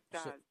 that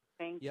does.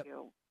 Thank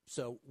you.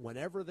 So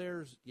whenever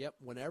there's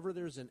whenever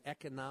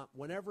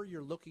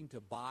you're looking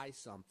to buy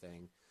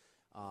something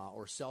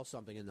or sell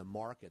something in the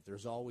market,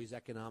 there's always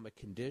economic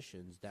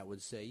conditions that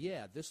would say,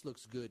 yeah, this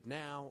looks good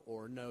now,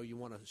 or no, you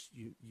want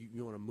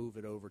to move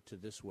it over to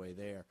this way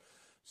there.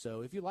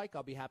 So if you like,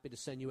 I'll be happy to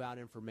send you out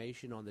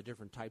information on the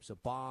different types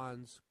of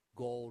bonds,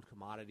 gold,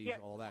 commodities,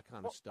 all that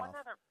kind of stuff. One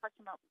other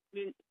question about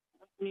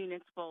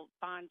municipal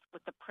bonds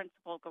with the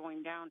principal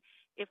going down.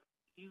 If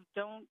you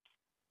don't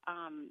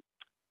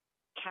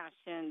cash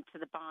into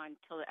the bond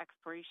till the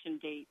expiration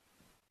date,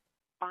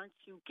 aren't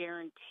you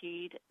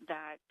guaranteed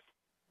that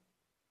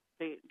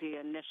the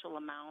initial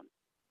amount?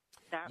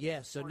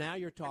 So now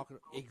you're talking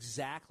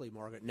exactly,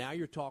 Margaret. Now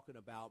you're talking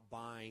about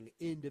buying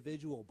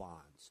individual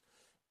bonds.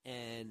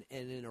 And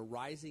in a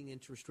rising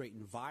interest rate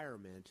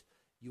environment,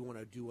 you want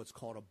to do what's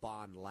called a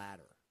bond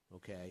ladder,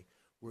 okay,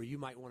 where you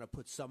might want to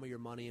put some of your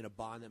money in a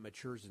bond that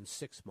matures in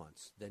 6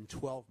 months, then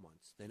 12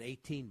 months, then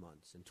 18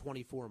 months, and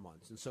 24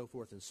 months, and so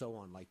forth and so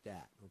on like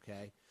that,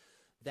 okay?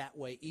 That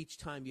way, each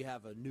time you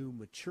have a new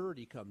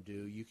maturity come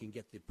due, you can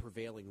get the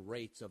prevailing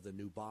rates of the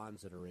new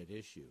bonds that are at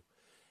issue.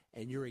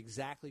 And you're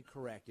exactly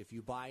correct. If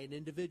you buy an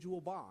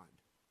individual bond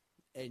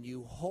and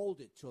you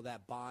hold it till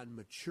that bond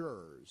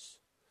matures,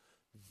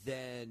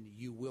 then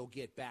you will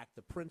get back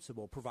the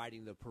principal,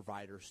 providing the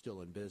provider's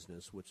still in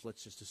business, which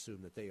let's just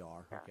assume that they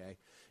are, okay?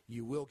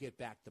 You will get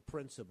back the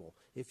principal.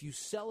 If you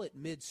sell it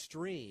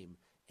midstream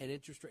and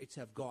interest rates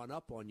have gone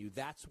up on you,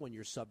 that's when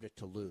you're subject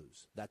to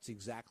lose. That's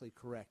exactly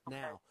correct. Okay.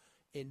 Now,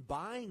 in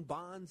buying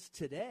bonds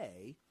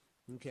today,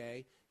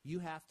 okay, you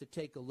have to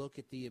take a look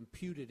at the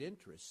imputed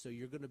interest. So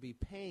you're going to be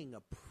paying a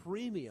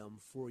premium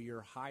for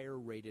your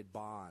higher-rated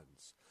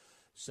bonds.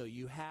 So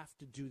you have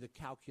to do the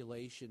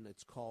calculation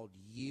that's called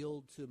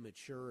yield to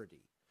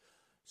maturity.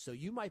 So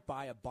you might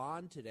buy a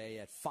bond today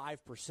at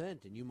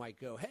 5%, and you might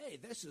go, hey,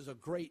 this is a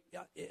great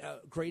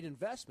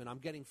investment. I'm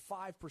getting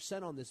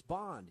 5% on this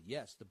bond.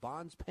 Yes, the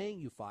bond's paying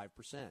you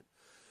 5%.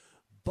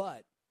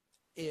 But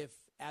if,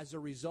 as a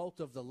result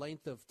of the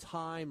length of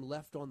time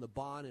left on the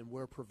bond and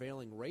where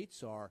prevailing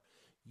rates are,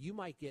 you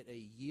might get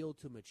a yield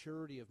to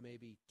maturity of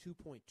maybe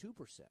 2.2%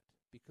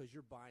 because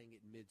you're buying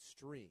it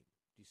midstream.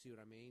 Do you see what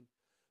I mean?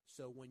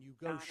 So when you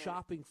go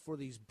shopping for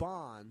these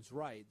bonds,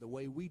 right, the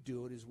way we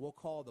do it is we'll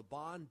call the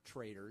bond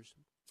traders,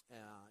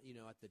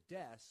 at the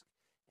desk,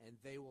 and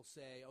they will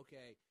say,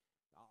 okay,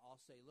 I'll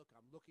say, look,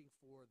 I'm looking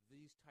for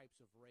these types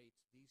of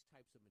rates, these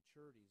types of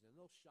maturities, and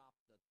they'll shop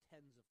the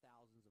tens of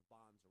thousands of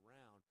bonds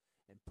around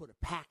and put a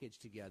package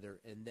together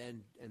and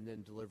then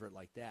deliver it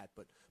like that.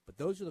 But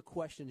those are the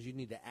questions you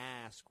need to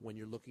ask when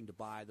you're looking to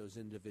buy those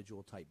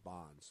individual type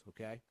bonds,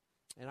 okay?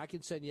 And I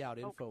can send you out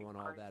info on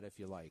all that if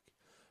you like.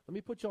 Let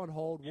me put you on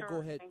hold.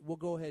 We'll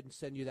go ahead and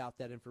send you out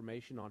that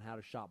information on how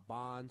to shop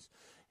bonds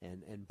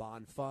and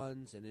bond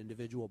funds and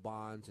individual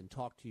bonds and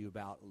talk to you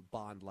about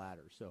bond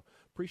ladders. So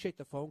appreciate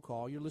the phone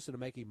call. You're listening to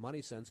Making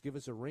Money Sense. Give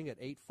us a ring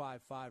at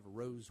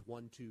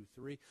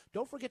 855-ROSE-123.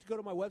 Don't forget to go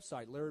to my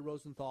website,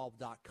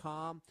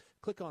 LarryRosenthal.com.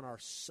 Click on our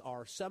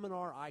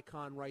seminar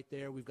icon right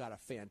there. We've got a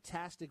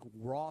fantastic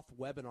Roth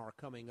webinar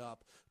coming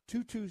up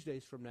 2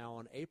 Tuesdays from now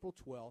on April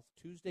 12th,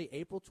 Tuesday,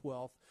 April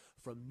 12th,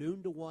 from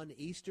noon to 1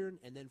 Eastern,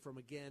 and then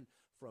from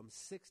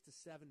 6 to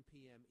 7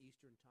 p.m.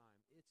 Eastern Time.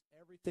 It's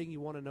everything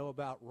you want to know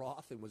about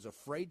Roth and was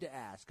afraid to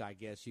ask, I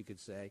guess you could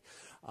say.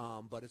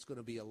 But it's going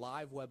to be a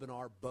live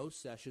webinar, both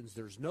sessions.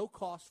 There's no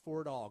cost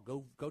for it all.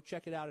 Go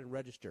check it out and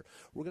register.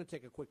 We're going to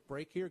take a quick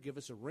break here. Give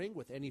us a ring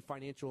with any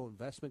financial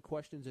investment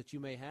questions that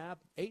you may have.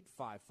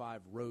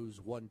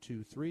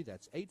 855-ROSE-123.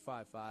 That's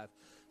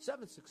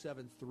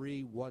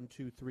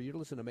 855-767-3123. You're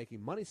listening to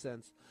Making Money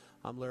Sense.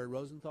 I'm Larry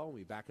Rosenthal. We'll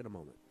be back in a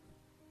moment.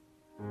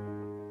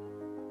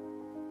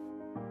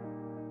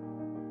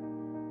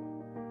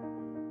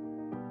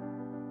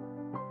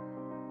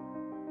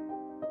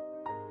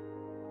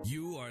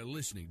 You are listening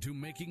listening to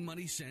Making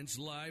Money Sense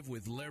live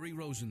with Larry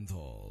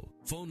Rosenthal.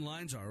 Phone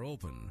lines are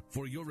open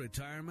for your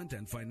retirement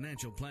and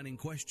financial planning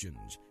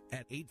questions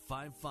at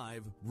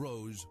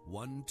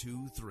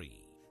 855-ROSE-123.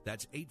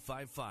 That's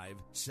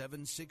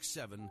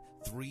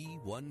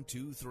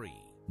 855-767-3123.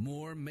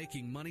 More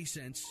Making Money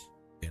Sense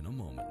in a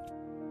moment.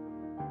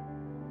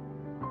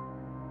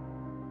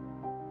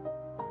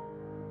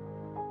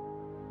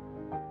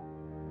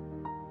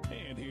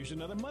 And here's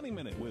another Money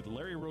Minute with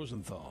Larry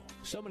Rosenthal.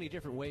 So many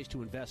different ways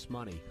to invest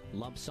money.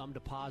 Lump sum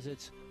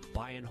deposits,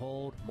 buy and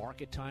hold,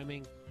 market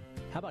timing.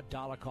 How about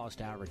dollar cost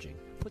averaging?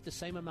 Put the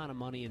same amount of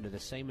money into the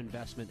same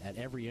investment at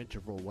every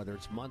interval, whether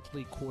it's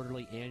monthly,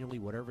 quarterly, annually,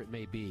 whatever it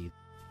may be.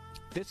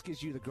 This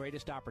gives you the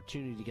greatest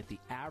opportunity to get the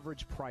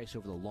average price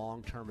over the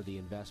long term of the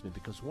investment,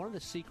 because one of the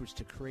secrets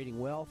to creating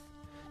wealth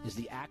is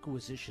the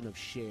acquisition of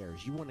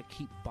shares. You want to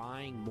keep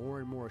buying more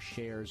and more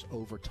shares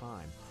over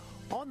time.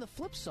 On the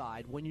flip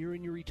side, when you're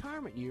in your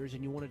retirement years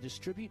and you want to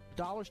distribute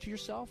dollars to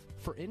yourself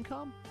for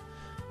income,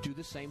 do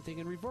the same thing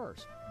in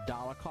reverse.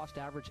 Dollar cost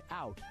average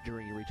out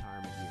during your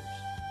retirement years.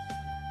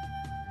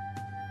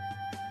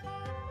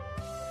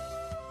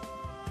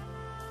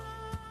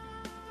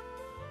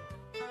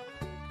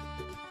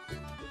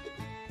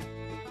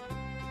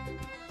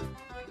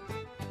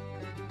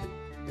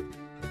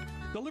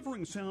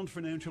 Delivering sound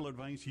financial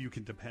advice you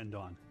can depend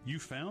on. You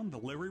found The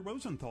Larry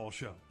Rosenthal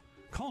Show.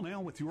 Call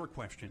now with your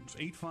questions,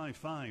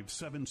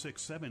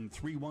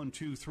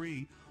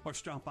 855-767-3123, or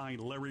stop by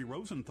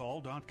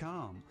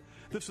LarryRosenthal.com.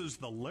 This is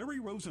The Larry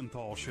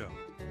Rosenthal Show.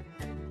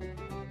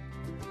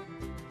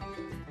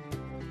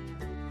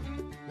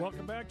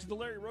 Welcome back to the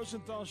Larry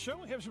Rosenthal Show.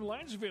 We have some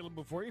lines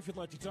available for you if you'd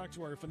like to talk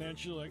to our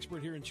financial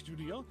expert here in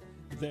studio.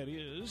 That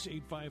is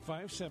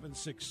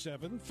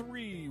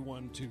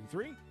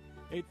 855-767-3123.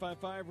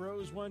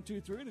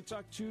 855-ROSE-123 to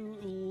talk to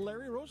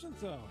Larry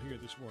Rosenthal here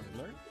this morning.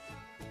 Larry?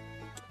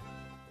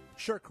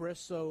 Sure, Chris.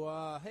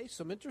 So, hey,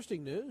 some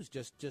interesting news.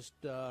 Just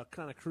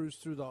kind of cruise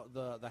through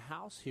the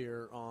House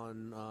here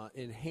on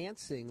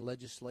enhancing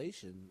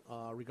legislation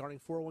regarding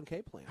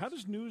 401k plans. How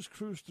does news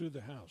cruise through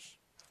the House?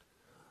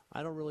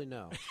 I don't really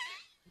know.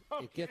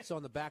 Okay. It gets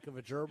on the back of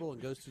a gerbil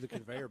and goes through the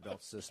conveyor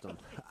belt system.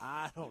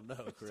 I don't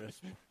know, Chris.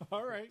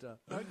 All right,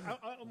 But,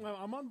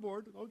 I'm on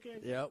board. Okay.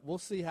 yeah, we'll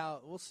see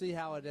how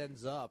it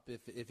ends up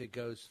if it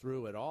goes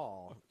through at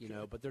all. You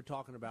know, but they're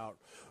talking about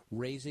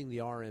raising the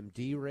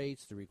RMD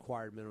rates, the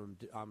required minimum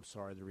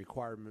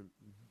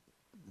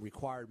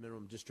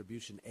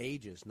distribution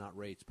ages, not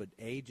rates, but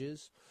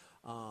ages,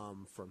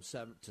 from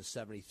 7 to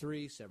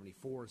 73,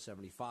 74, and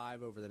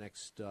 75 over the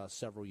next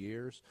several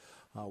years,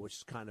 which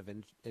is kind of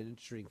an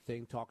interesting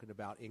thing, talking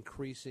about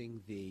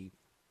increasing the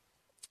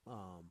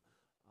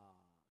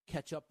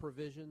catch-up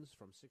provisions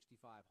from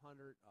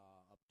 6,500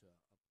 up to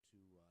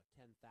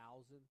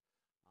 10,000.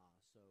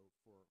 So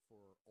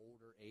for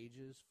older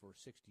ages, for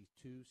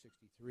 62,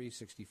 63,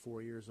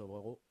 64 years of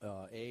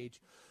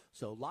age.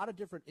 So a lot of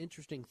different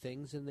interesting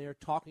things in there,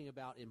 talking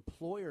about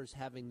employers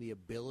having the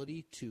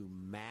ability to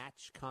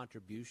match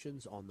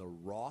contributions on the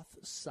Roth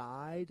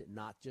side,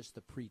 not just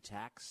the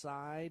pre-tax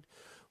side,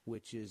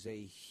 which is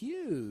a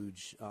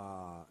huge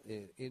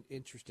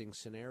interesting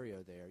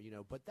scenario there. You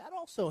know, but that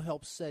also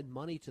helps send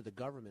money to the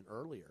government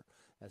earlier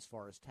as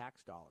far as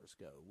tax dollars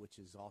go, which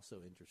is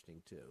also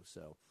interesting too.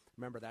 So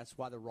remember, that's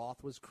why the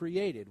Roth was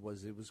created, it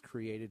was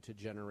created to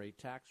generate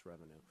tax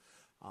revenue.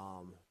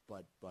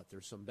 But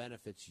there's some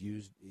benefits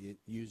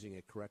using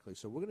it correctly.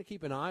 So we're going to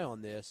keep an eye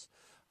on this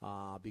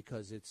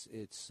because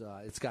it's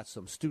got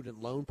some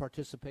student loan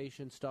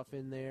participation stuff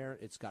in there.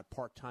 It's got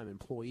part-time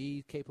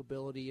employee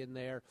capability in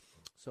there.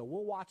 So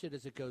we'll watch it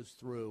as it goes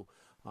through,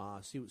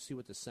 see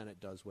what the Senate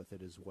does with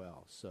it as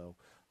well. So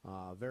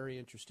very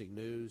interesting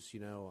news.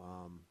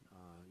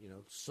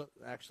 So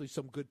actually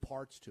some good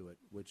parts to it,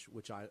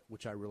 which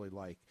I really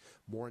like.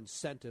 More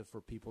incentive for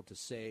people to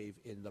save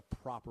in the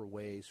proper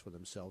ways for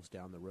themselves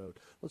down the road.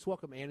 Let's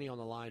welcome Annie on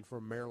the line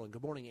from Maryland.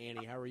 Good morning,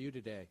 Annie. How are you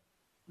today?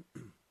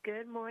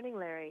 Good morning,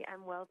 Larry.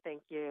 I'm well,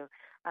 thank you.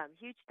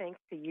 Huge thanks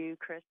to you,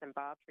 Chris, and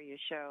Bob for your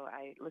show.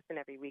 I listen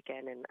every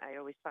weekend, and I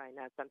always find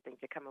something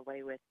to come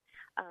away with.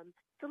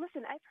 So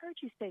listen, I've heard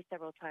you say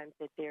several times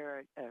that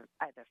there are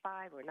either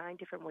 5 or 9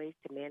 different ways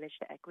to manage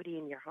the equity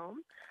in your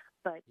home.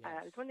 But Yes.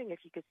 I was wondering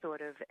if you could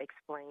sort of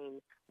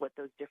explain what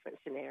those different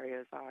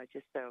scenarios are,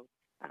 just so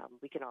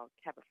we can all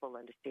have a full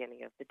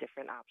understanding of the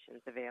different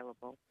options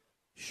available.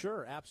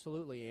 Sure,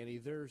 absolutely, Annie.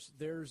 There's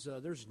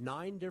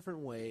 9 different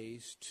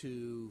ways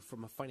to,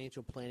 from a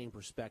financial planning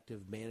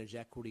perspective, manage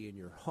equity in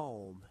your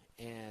home.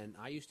 And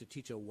I used to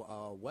teach a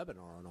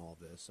webinar on all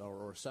this,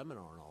 or a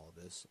seminar on all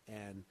of this.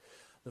 And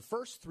the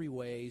first 3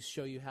 ways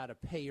show you how to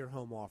pay your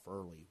home off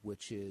early,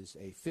 which is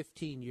a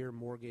 15-year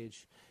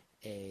mortgage,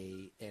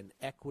 an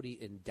equity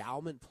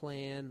endowment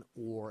plan,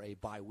 or a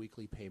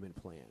biweekly payment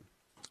plan.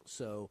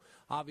 So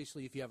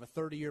obviously, if you have a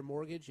 30-year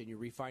mortgage and you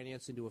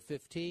refinance into a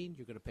 15,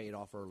 you're going to pay it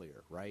off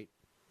earlier, right?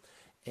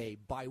 A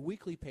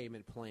biweekly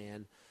payment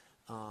plan,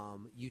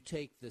 you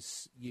take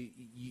this,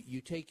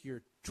 you take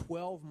your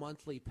 12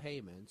 monthly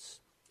payments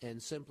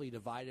and simply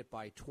divide it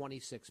by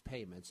 26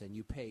 payments, and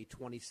you pay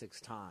 26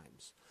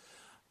 times.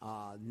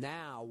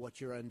 Now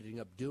what you're ending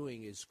up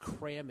doing is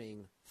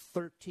cramming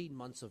 13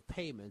 months of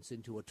payments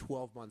into a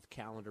 12-month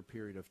calendar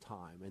period of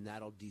time, and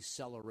that'll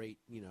decelerate,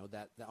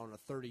 that on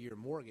a 30-year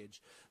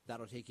mortgage,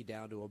 that'll take you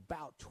down to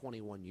about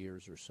 21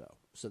 years or so.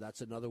 So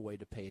that's another way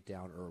to pay it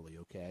down early,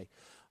 okay?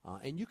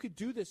 And you could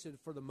do this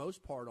for the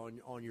most part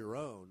on your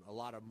own. A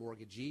lot of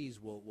mortgagees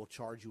will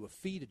charge you a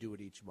fee to do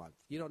it each month.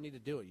 You don't need to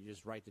do it. You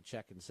just write the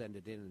check and send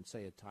it in and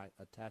say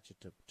attach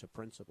it to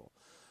principal.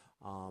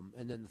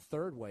 And then the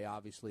third way,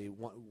 obviously,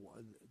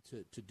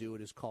 to do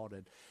it is called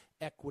an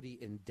equity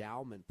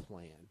endowment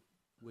plan,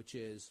 which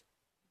is,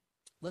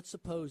 let's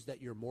suppose that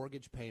your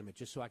mortgage payment,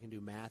 just so I can do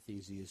math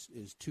easy,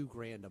 is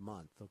 $2,000 a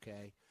month,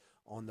 okay,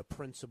 on the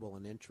principal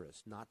and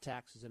interest, not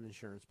taxes and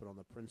insurance, but on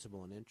the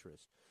principal and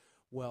interest.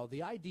 Well,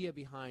 the idea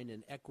behind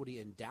an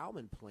equity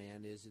endowment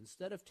plan is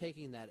instead of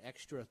taking that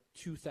extra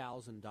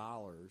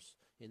 $2,000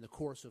 in the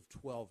course of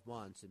 12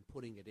 months and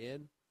putting it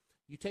in,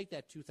 you take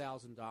that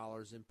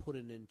 $2,000 and put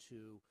it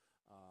into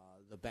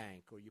the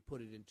bank, or you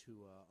put it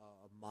into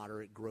a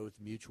moderate growth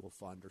mutual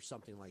fund or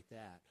something like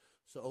that.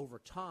 So over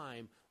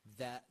time,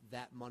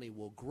 that money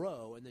will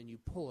grow, and then you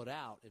pull it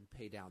out and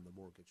pay down the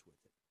mortgage with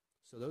it.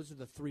 So those are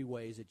the three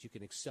ways that you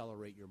can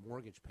accelerate your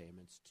mortgage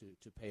payments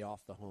to pay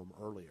off the home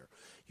earlier.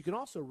 You can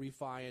also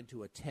refi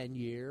into a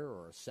 10-year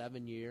or a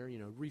 7-year,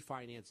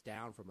 refinance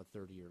down from a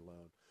 30-year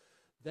loan.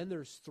 Then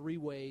there's three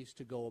ways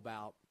to go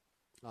about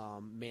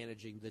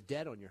managing the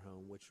debt on your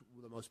home, which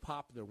the most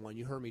popular one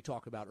you heard me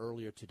talk about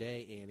earlier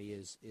today, Annie,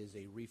 is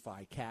a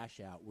refi cash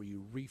out, where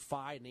you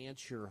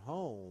refinance your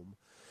home,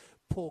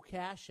 pull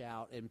cash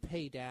out, and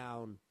pay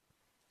down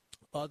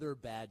other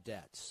bad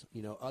debts.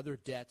 Other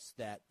debts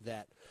that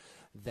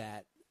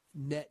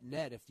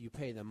net, if you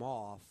pay them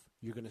off,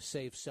 you're going to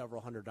save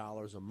several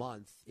 $100s a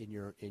month in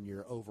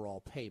your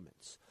overall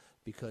payments,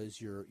 because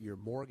your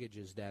mortgage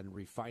is then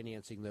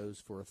refinancing those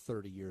for a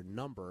 30-year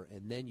number,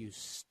 and then you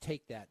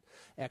take that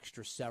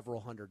extra several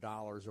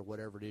 $100s or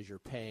whatever it is you're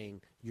paying,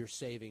 you're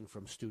saving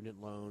from student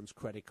loans,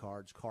 credit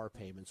cards, car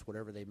payments,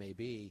 whatever they may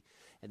be,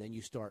 and then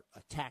you start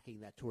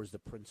attacking that towards the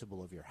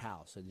principal of your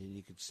house, and then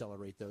you can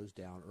accelerate those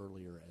down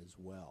earlier as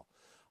well.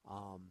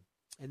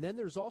 And then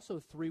there's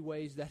also three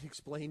ways that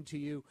explain to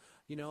you,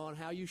 on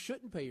how you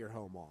shouldn't pay your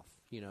home off,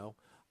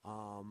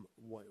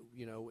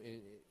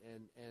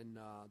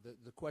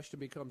 the question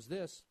becomes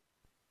this: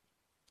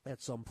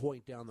 at some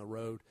point down the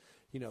road,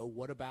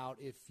 what about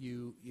if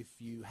you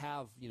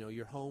have,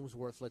 your home's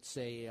worth, let's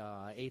say,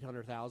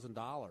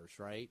 $800,000,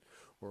 right,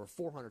 or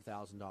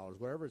 $400,000,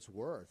 whatever it's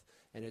worth,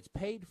 and it's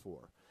paid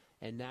for,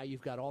 and now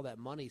you've got all that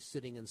money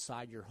sitting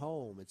inside your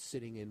home. It's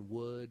sitting in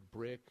wood,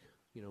 brick,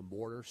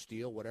 mortar,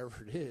 steel,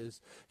 whatever it is,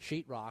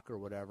 sheetrock or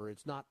whatever.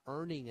 It's not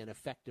earning an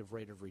effective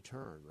rate of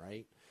return,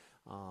 right?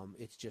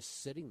 It's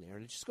just sitting there,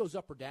 and it just goes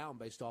up or down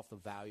based off the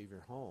value of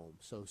your home.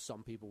 So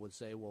some people would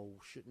say, well,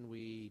 shouldn't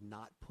we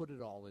not put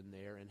it all in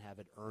there and have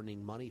it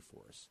earning money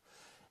for us?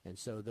 And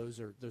so those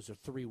are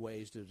three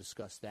ways to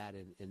discuss that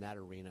in that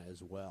arena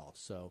as well.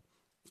 So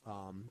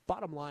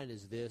bottom line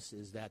is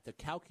that the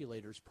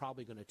calculator is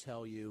probably going to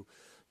tell you,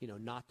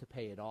 not to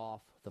pay it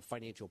off. The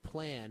financial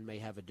plan may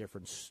have a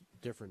different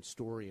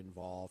story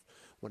involved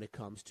when it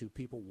comes to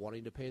people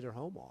wanting to pay their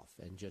home off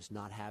and just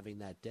not having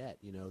that debt.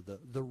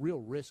 The real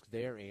risk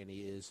there, Annie,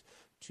 is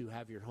to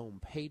have your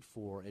home paid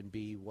for and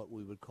be what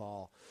we would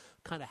call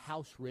kind of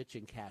house rich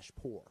and cash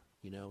poor.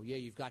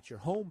 You've got your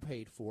home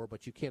paid for,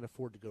 but you can't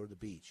afford to go to the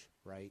beach,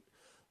 right?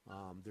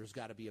 There's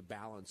got to be a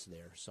balance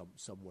there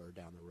somewhere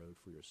down the road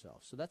for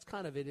yourself. So that's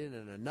kind of it in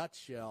a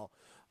nutshell,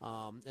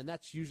 and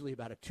that's usually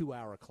about a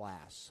 2-hour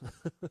class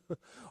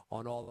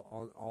on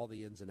all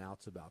the ins and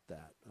outs about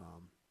that.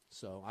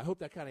 So I hope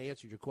that kind of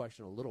answered your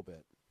question a little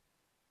bit.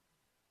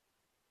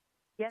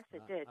 Yes,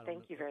 it did.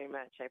 Thank you very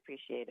much. I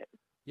appreciate it.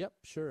 Yep,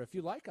 sure. If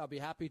you like, I'll be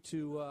happy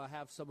to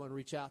have someone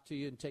reach out to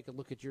you and take a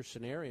look at your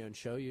scenario and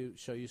show you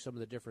some of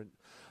the different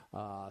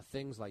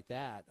things like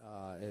that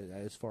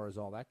as far as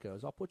all that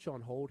goes. I'll put you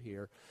on hold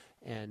here,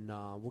 and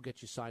we'll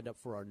get you signed up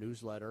for our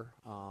newsletter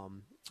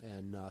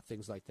and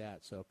things like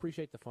that. So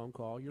appreciate the phone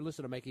call. You're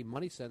listening to Making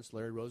Money Sense,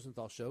 Larry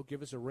Rosenthal Show.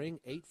 Give us a ring,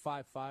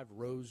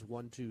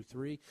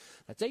 855-ROSE-123.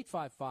 That's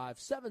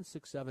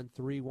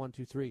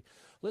 855-767-3123.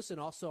 Listen,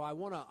 also, I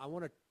want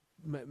to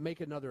make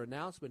another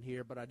announcement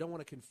here, but I don't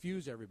want to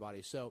confuse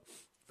everybody. So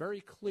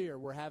very clear,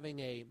 we're having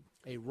a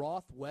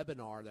Roth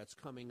webinar that's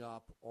coming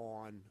up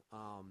on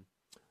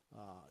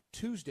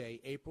Tuesday,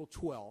 April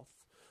 12th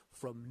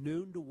from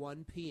noon to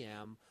 1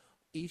 p.m.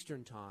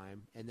 Eastern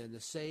Time, and then the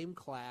same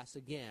class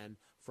again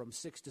from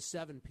 6 to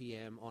 7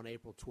 p.m. on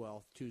April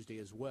 12th, Tuesday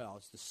as well.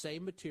 It's the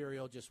same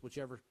material, just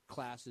whichever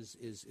class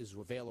is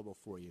available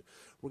for you.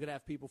 We're going to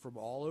have people from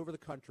all over the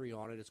country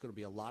on it. It's going to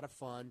be a lot of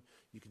fun.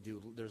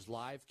 There's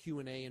live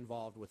Q&A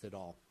involved with it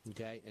all,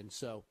 okay? And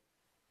so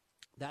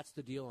that's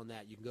the deal on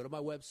that. You can go to my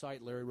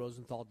website,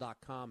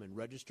 LarryRosenthal.com, and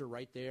register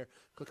right there.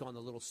 Click on the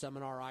little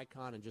seminar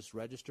icon and just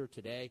register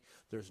today.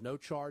 There's no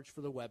charge for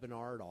the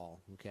webinar at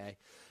all, okay?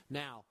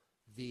 Now,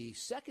 The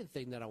second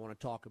thing that I want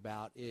to talk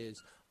about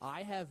is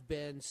I have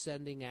been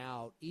sending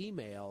out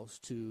emails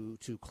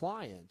to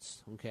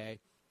clients, okay?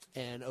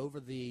 And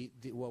over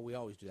well, we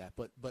always do that,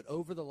 but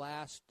over the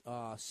last,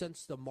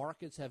 since the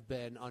markets have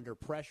been under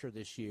pressure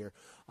this year,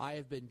 I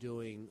have been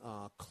doing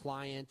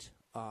client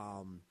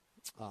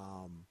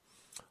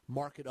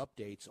market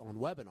updates on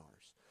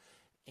webinars.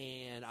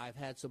 And I've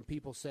had some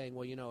people saying,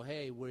 well,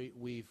 hey,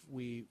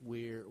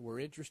 we're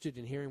interested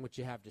in hearing what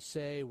you have to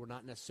say. We're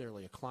not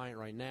necessarily a client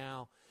right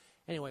now.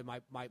 Anyway, my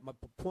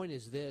point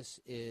is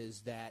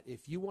that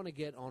if you want to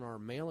get on our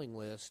mailing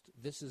list,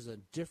 this is a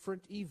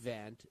different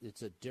event.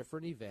 It's a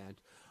different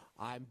event.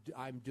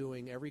 I'm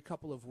doing every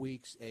couple of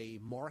weeks a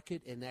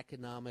market and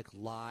economic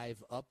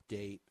live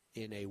update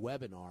in a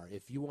webinar.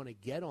 If you want to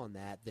get on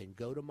that, then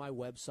go to my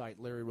website,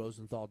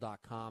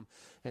 LarryRosenthal.com,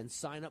 and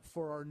sign up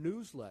for our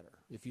newsletter.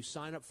 If you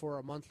sign up for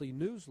our monthly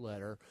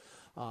newsletter,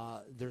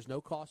 there's no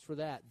cost for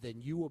that.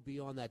 Then you will be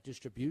on that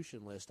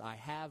distribution list. I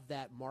have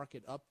that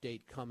market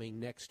update coming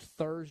next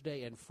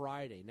Thursday and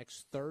Friday.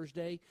 Next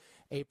Thursday,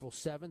 April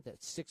 7th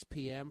at 6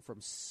 p.m.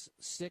 from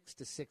 6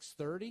 to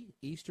 6:30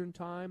 Eastern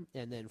Time,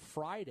 and then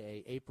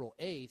Friday, April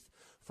 8th,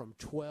 from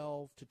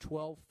 12 to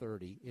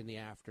 12:30 in the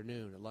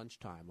afternoon at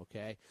lunchtime,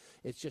 okay?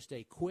 It's just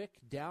a quick,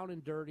 down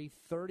and dirty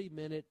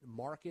 30-minute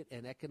market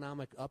and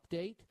economic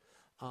update.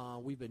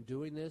 We've been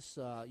doing this,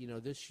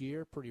 this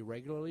year pretty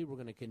regularly. We're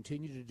going to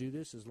continue to do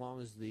this as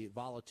long as the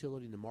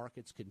volatility in the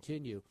markets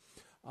continue.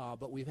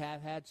 But we've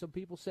had some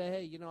people say,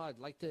 hey, I'd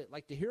like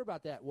to hear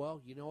about that.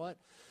 Well, you know what?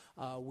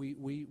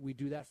 We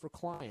do that for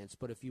clients.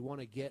 But if you want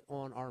to get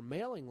on our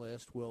mailing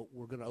list,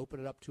 we're going to open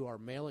it up to our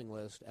mailing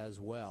list as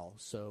well.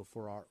 So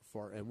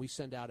and we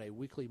send out a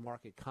weekly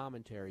market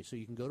commentary. So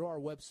you can go to our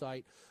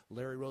website,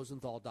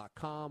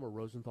 LarryRosenthal.com or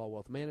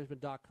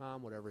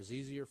RosenthalWealthManagement.com, whatever is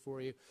easier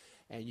for you.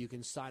 And you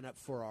can sign up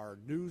for our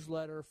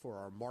newsletter, for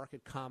our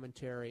market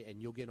commentary,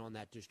 and you'll get on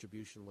that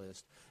distribution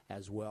list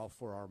as well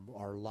for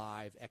our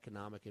live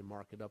economic and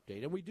market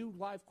update. And we do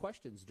live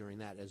questions during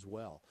that as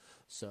well.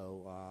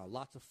 So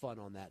lots of fun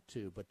on that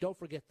too. But don't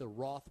forget the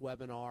Roth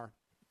webinar.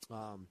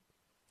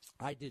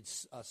 I did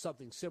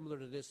something similar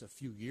to this a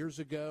few years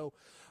ago.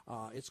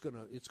 It's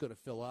gonna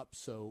fill up.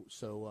 So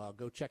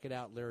go check it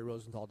out,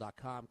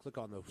 LarryRosenthal.com. Click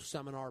on the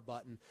seminar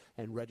button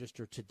and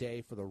register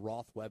today for the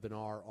Roth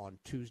webinar on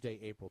Tuesday,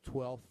 April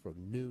 12th, from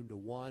noon to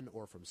 1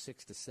 or from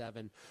 6 to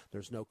 7.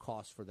 There's no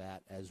cost for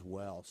that as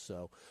well.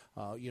 So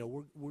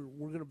we're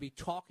going to be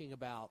talking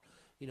about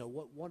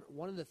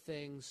one of the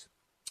things.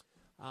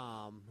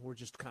 We're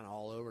just kind of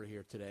all over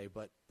here today,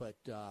 but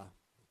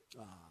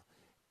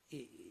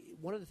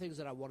one of the things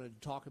that I wanted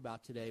to talk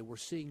about today, we're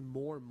seeing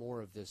more and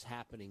more of this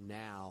happening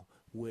now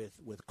with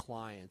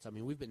clients. I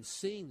mean, we've been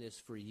seeing this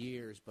for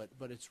years, but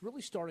it's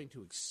really starting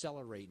to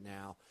accelerate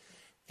now.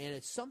 And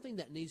it's something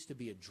that needs to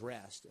be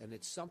addressed, and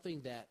it's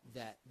something that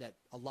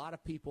a lot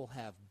of people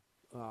have,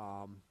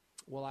 I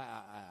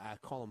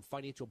call them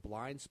financial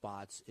blind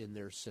spots in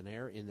their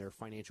scenario, in their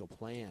financial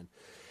plan.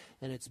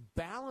 And it's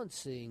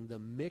balancing the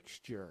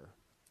mixture,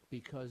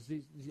 because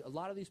a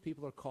lot of these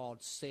people are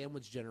called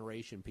sandwich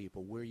generation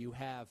people, where you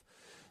have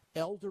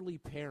elderly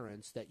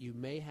parents that you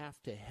may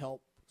have to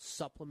help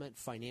supplement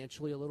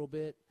financially a little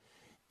bit,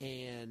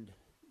 and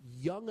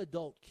young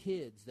adult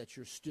kids that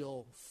are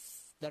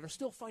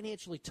still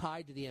financially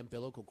tied to the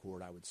umbilical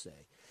cord, I would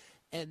say.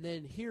 And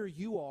then here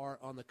you are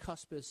on the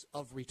cuspice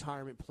of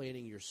retirement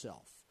planning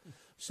yourself.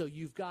 So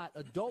you've got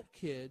adult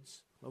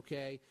kids,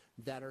 okay,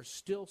 that are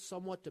still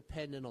somewhat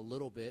dependent a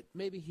little bit,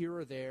 maybe here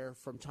or there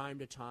from time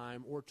to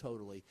time or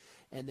totally.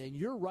 And then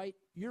you're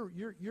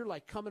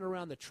like coming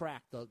around the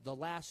track, the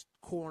last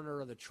corner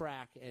of the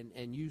track,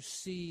 and you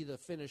see the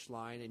finish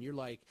line, and you're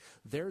like,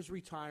 there's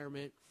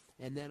retirement,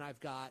 and then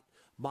I've got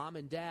mom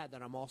and dad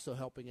that I'm also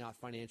helping out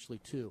financially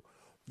too.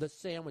 The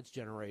sandwich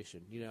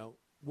generation,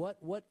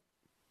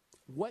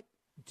 what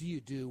do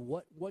you do?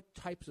 What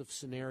types of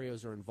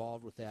scenarios are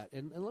involved with that?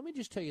 And let me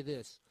just tell you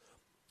this.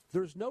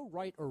 There's no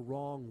right or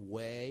wrong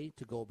way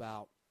to go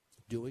about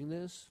doing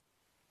this,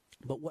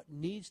 but what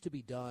needs to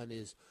be done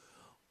is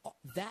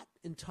that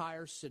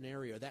entire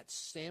scenario, that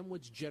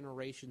sandwich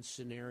generation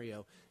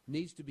scenario,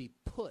 needs to be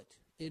put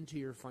into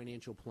your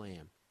financial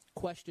plan.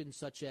 Questions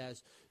such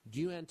as, do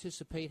you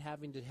anticipate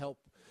having to help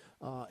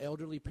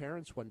elderly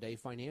parents one day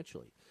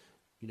financially?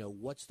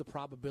 What's the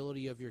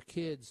probability of your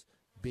kids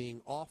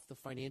being off the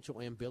financial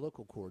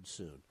umbilical cord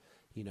soon?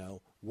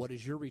 What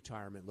does your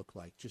retirement look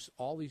like? Just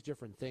all these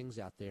different things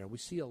out there. We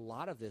see a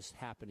lot of this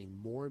happening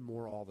more and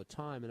more all the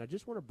time, and I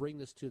just want to bring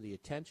this to the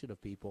attention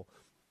of people.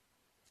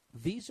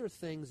 These are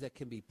things that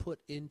can be put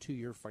into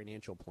your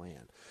financial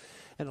plan.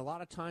 And a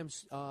lot of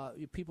times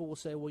people will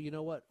say, well, you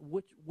know what,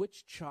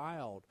 which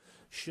child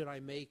should I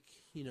make,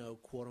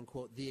 quote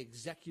unquote, the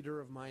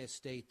executor of my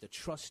estate, the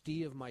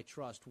trustee of my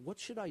trust? What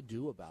should I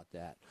do about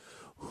that?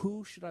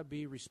 Who should I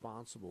be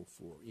responsible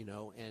for?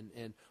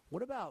 And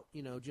what about,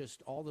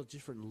 just all the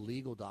different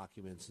legal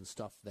documents and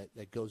stuff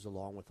that goes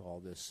along with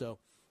all this? So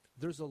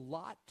there's a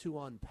lot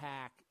to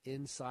unpack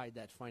inside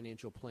that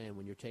financial plan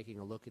when you're taking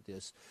a look at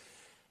this.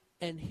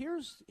 And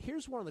here's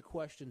one of the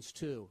questions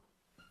too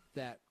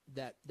that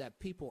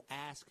people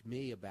ask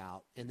me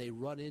about, and they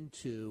run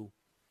into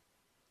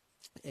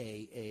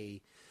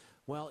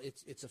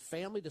it's a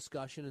family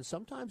discussion, and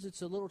sometimes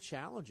it's a little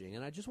challenging.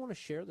 And I just want to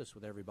share this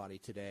with everybody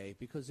today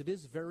because it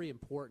is very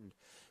important.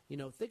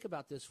 Think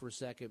about this for a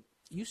second.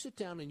 You sit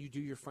down and you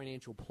do your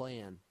financial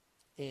plan,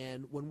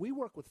 and when we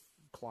work with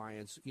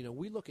clients,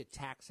 we look at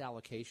tax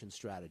allocation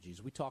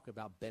strategies. We talk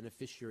about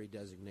beneficiary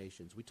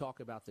designations. We talk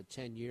about the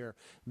 10-year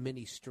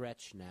mini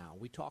stretch now.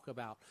 We talk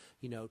about,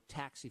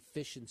 tax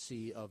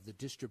efficiency of the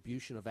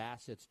distribution of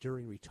assets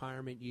during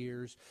retirement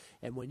years.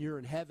 And when you're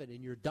in heaven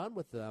and you're done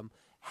with them,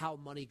 how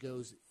money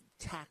goes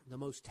the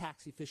most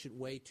tax efficient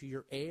way to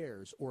your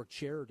heirs or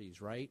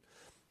charities, right?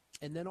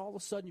 And then all of a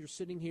sudden you're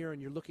sitting here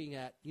and you're looking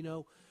at,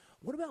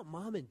 what about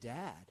mom and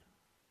dad?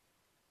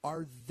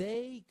 Are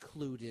they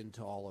clued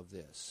into all of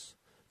this?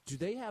 Do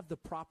they have the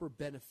proper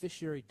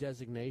beneficiary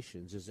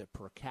designations? Is it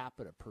per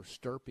capita, per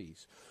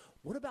stirpes?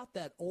 What about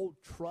that old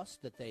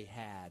trust that they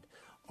had?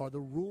 Are the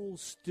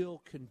rules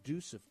still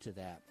conducive to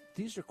that?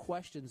 These are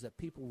questions that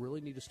people really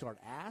need to start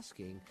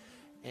asking.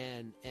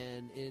 And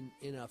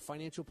in a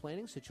financial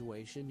planning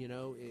situation,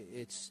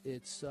 it's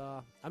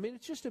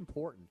just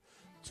important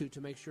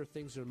to make sure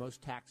things are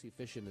most tax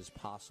efficient as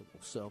possible.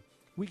 So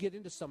we get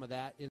into some of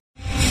that.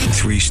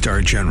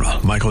 3-star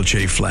General Michael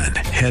J. Flynn,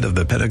 head of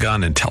the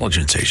Pentagon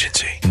Intelligence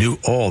Agency, knew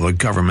all the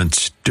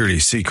government's dirty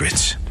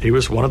secrets. He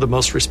was one of the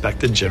most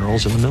respected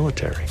generals in the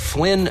military.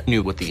 Flynn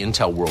knew what the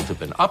intel world had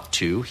been up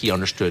to. He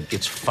understood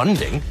its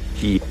funding.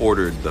 He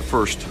ordered the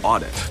first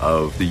audit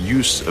of the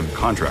use of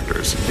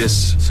contractors.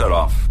 This set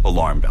off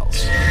alarm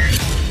bells.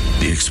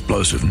 The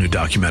explosive new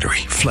documentary,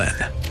 Flynn,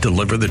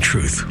 Deliver the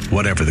Truth,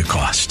 Whatever the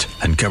Cost,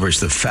 uncovers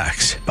the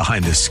facts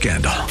behind this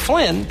scandal.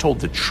 Flynn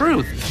told the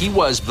truth. He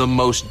was the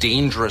most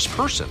dangerous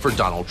person for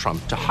Donald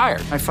Trump to hire.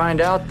 I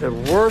find out the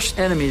worst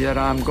enemy that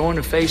I'm going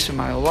to face in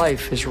my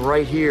life is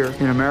right here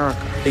in America.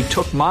 They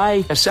took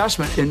my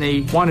assessment and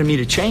they wanted me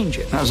to change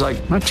it. And I was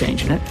like, I'm not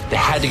changing it. They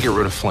had to get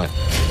rid of Flynn.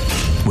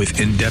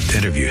 With in-depth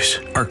interviews,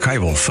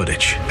 archival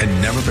footage,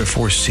 and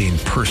never-before-seen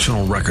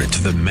personal records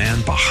of the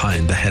man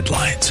behind the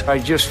headlines. I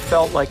just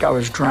felt like I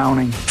was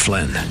drowning.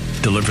 Flynn,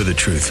 Deliver the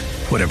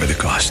Truth, Whatever the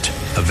Cost.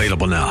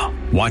 Available now.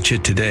 Watch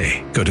it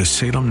today. Go to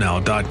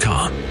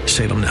salemnow.com.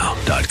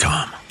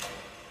 salemnow.com.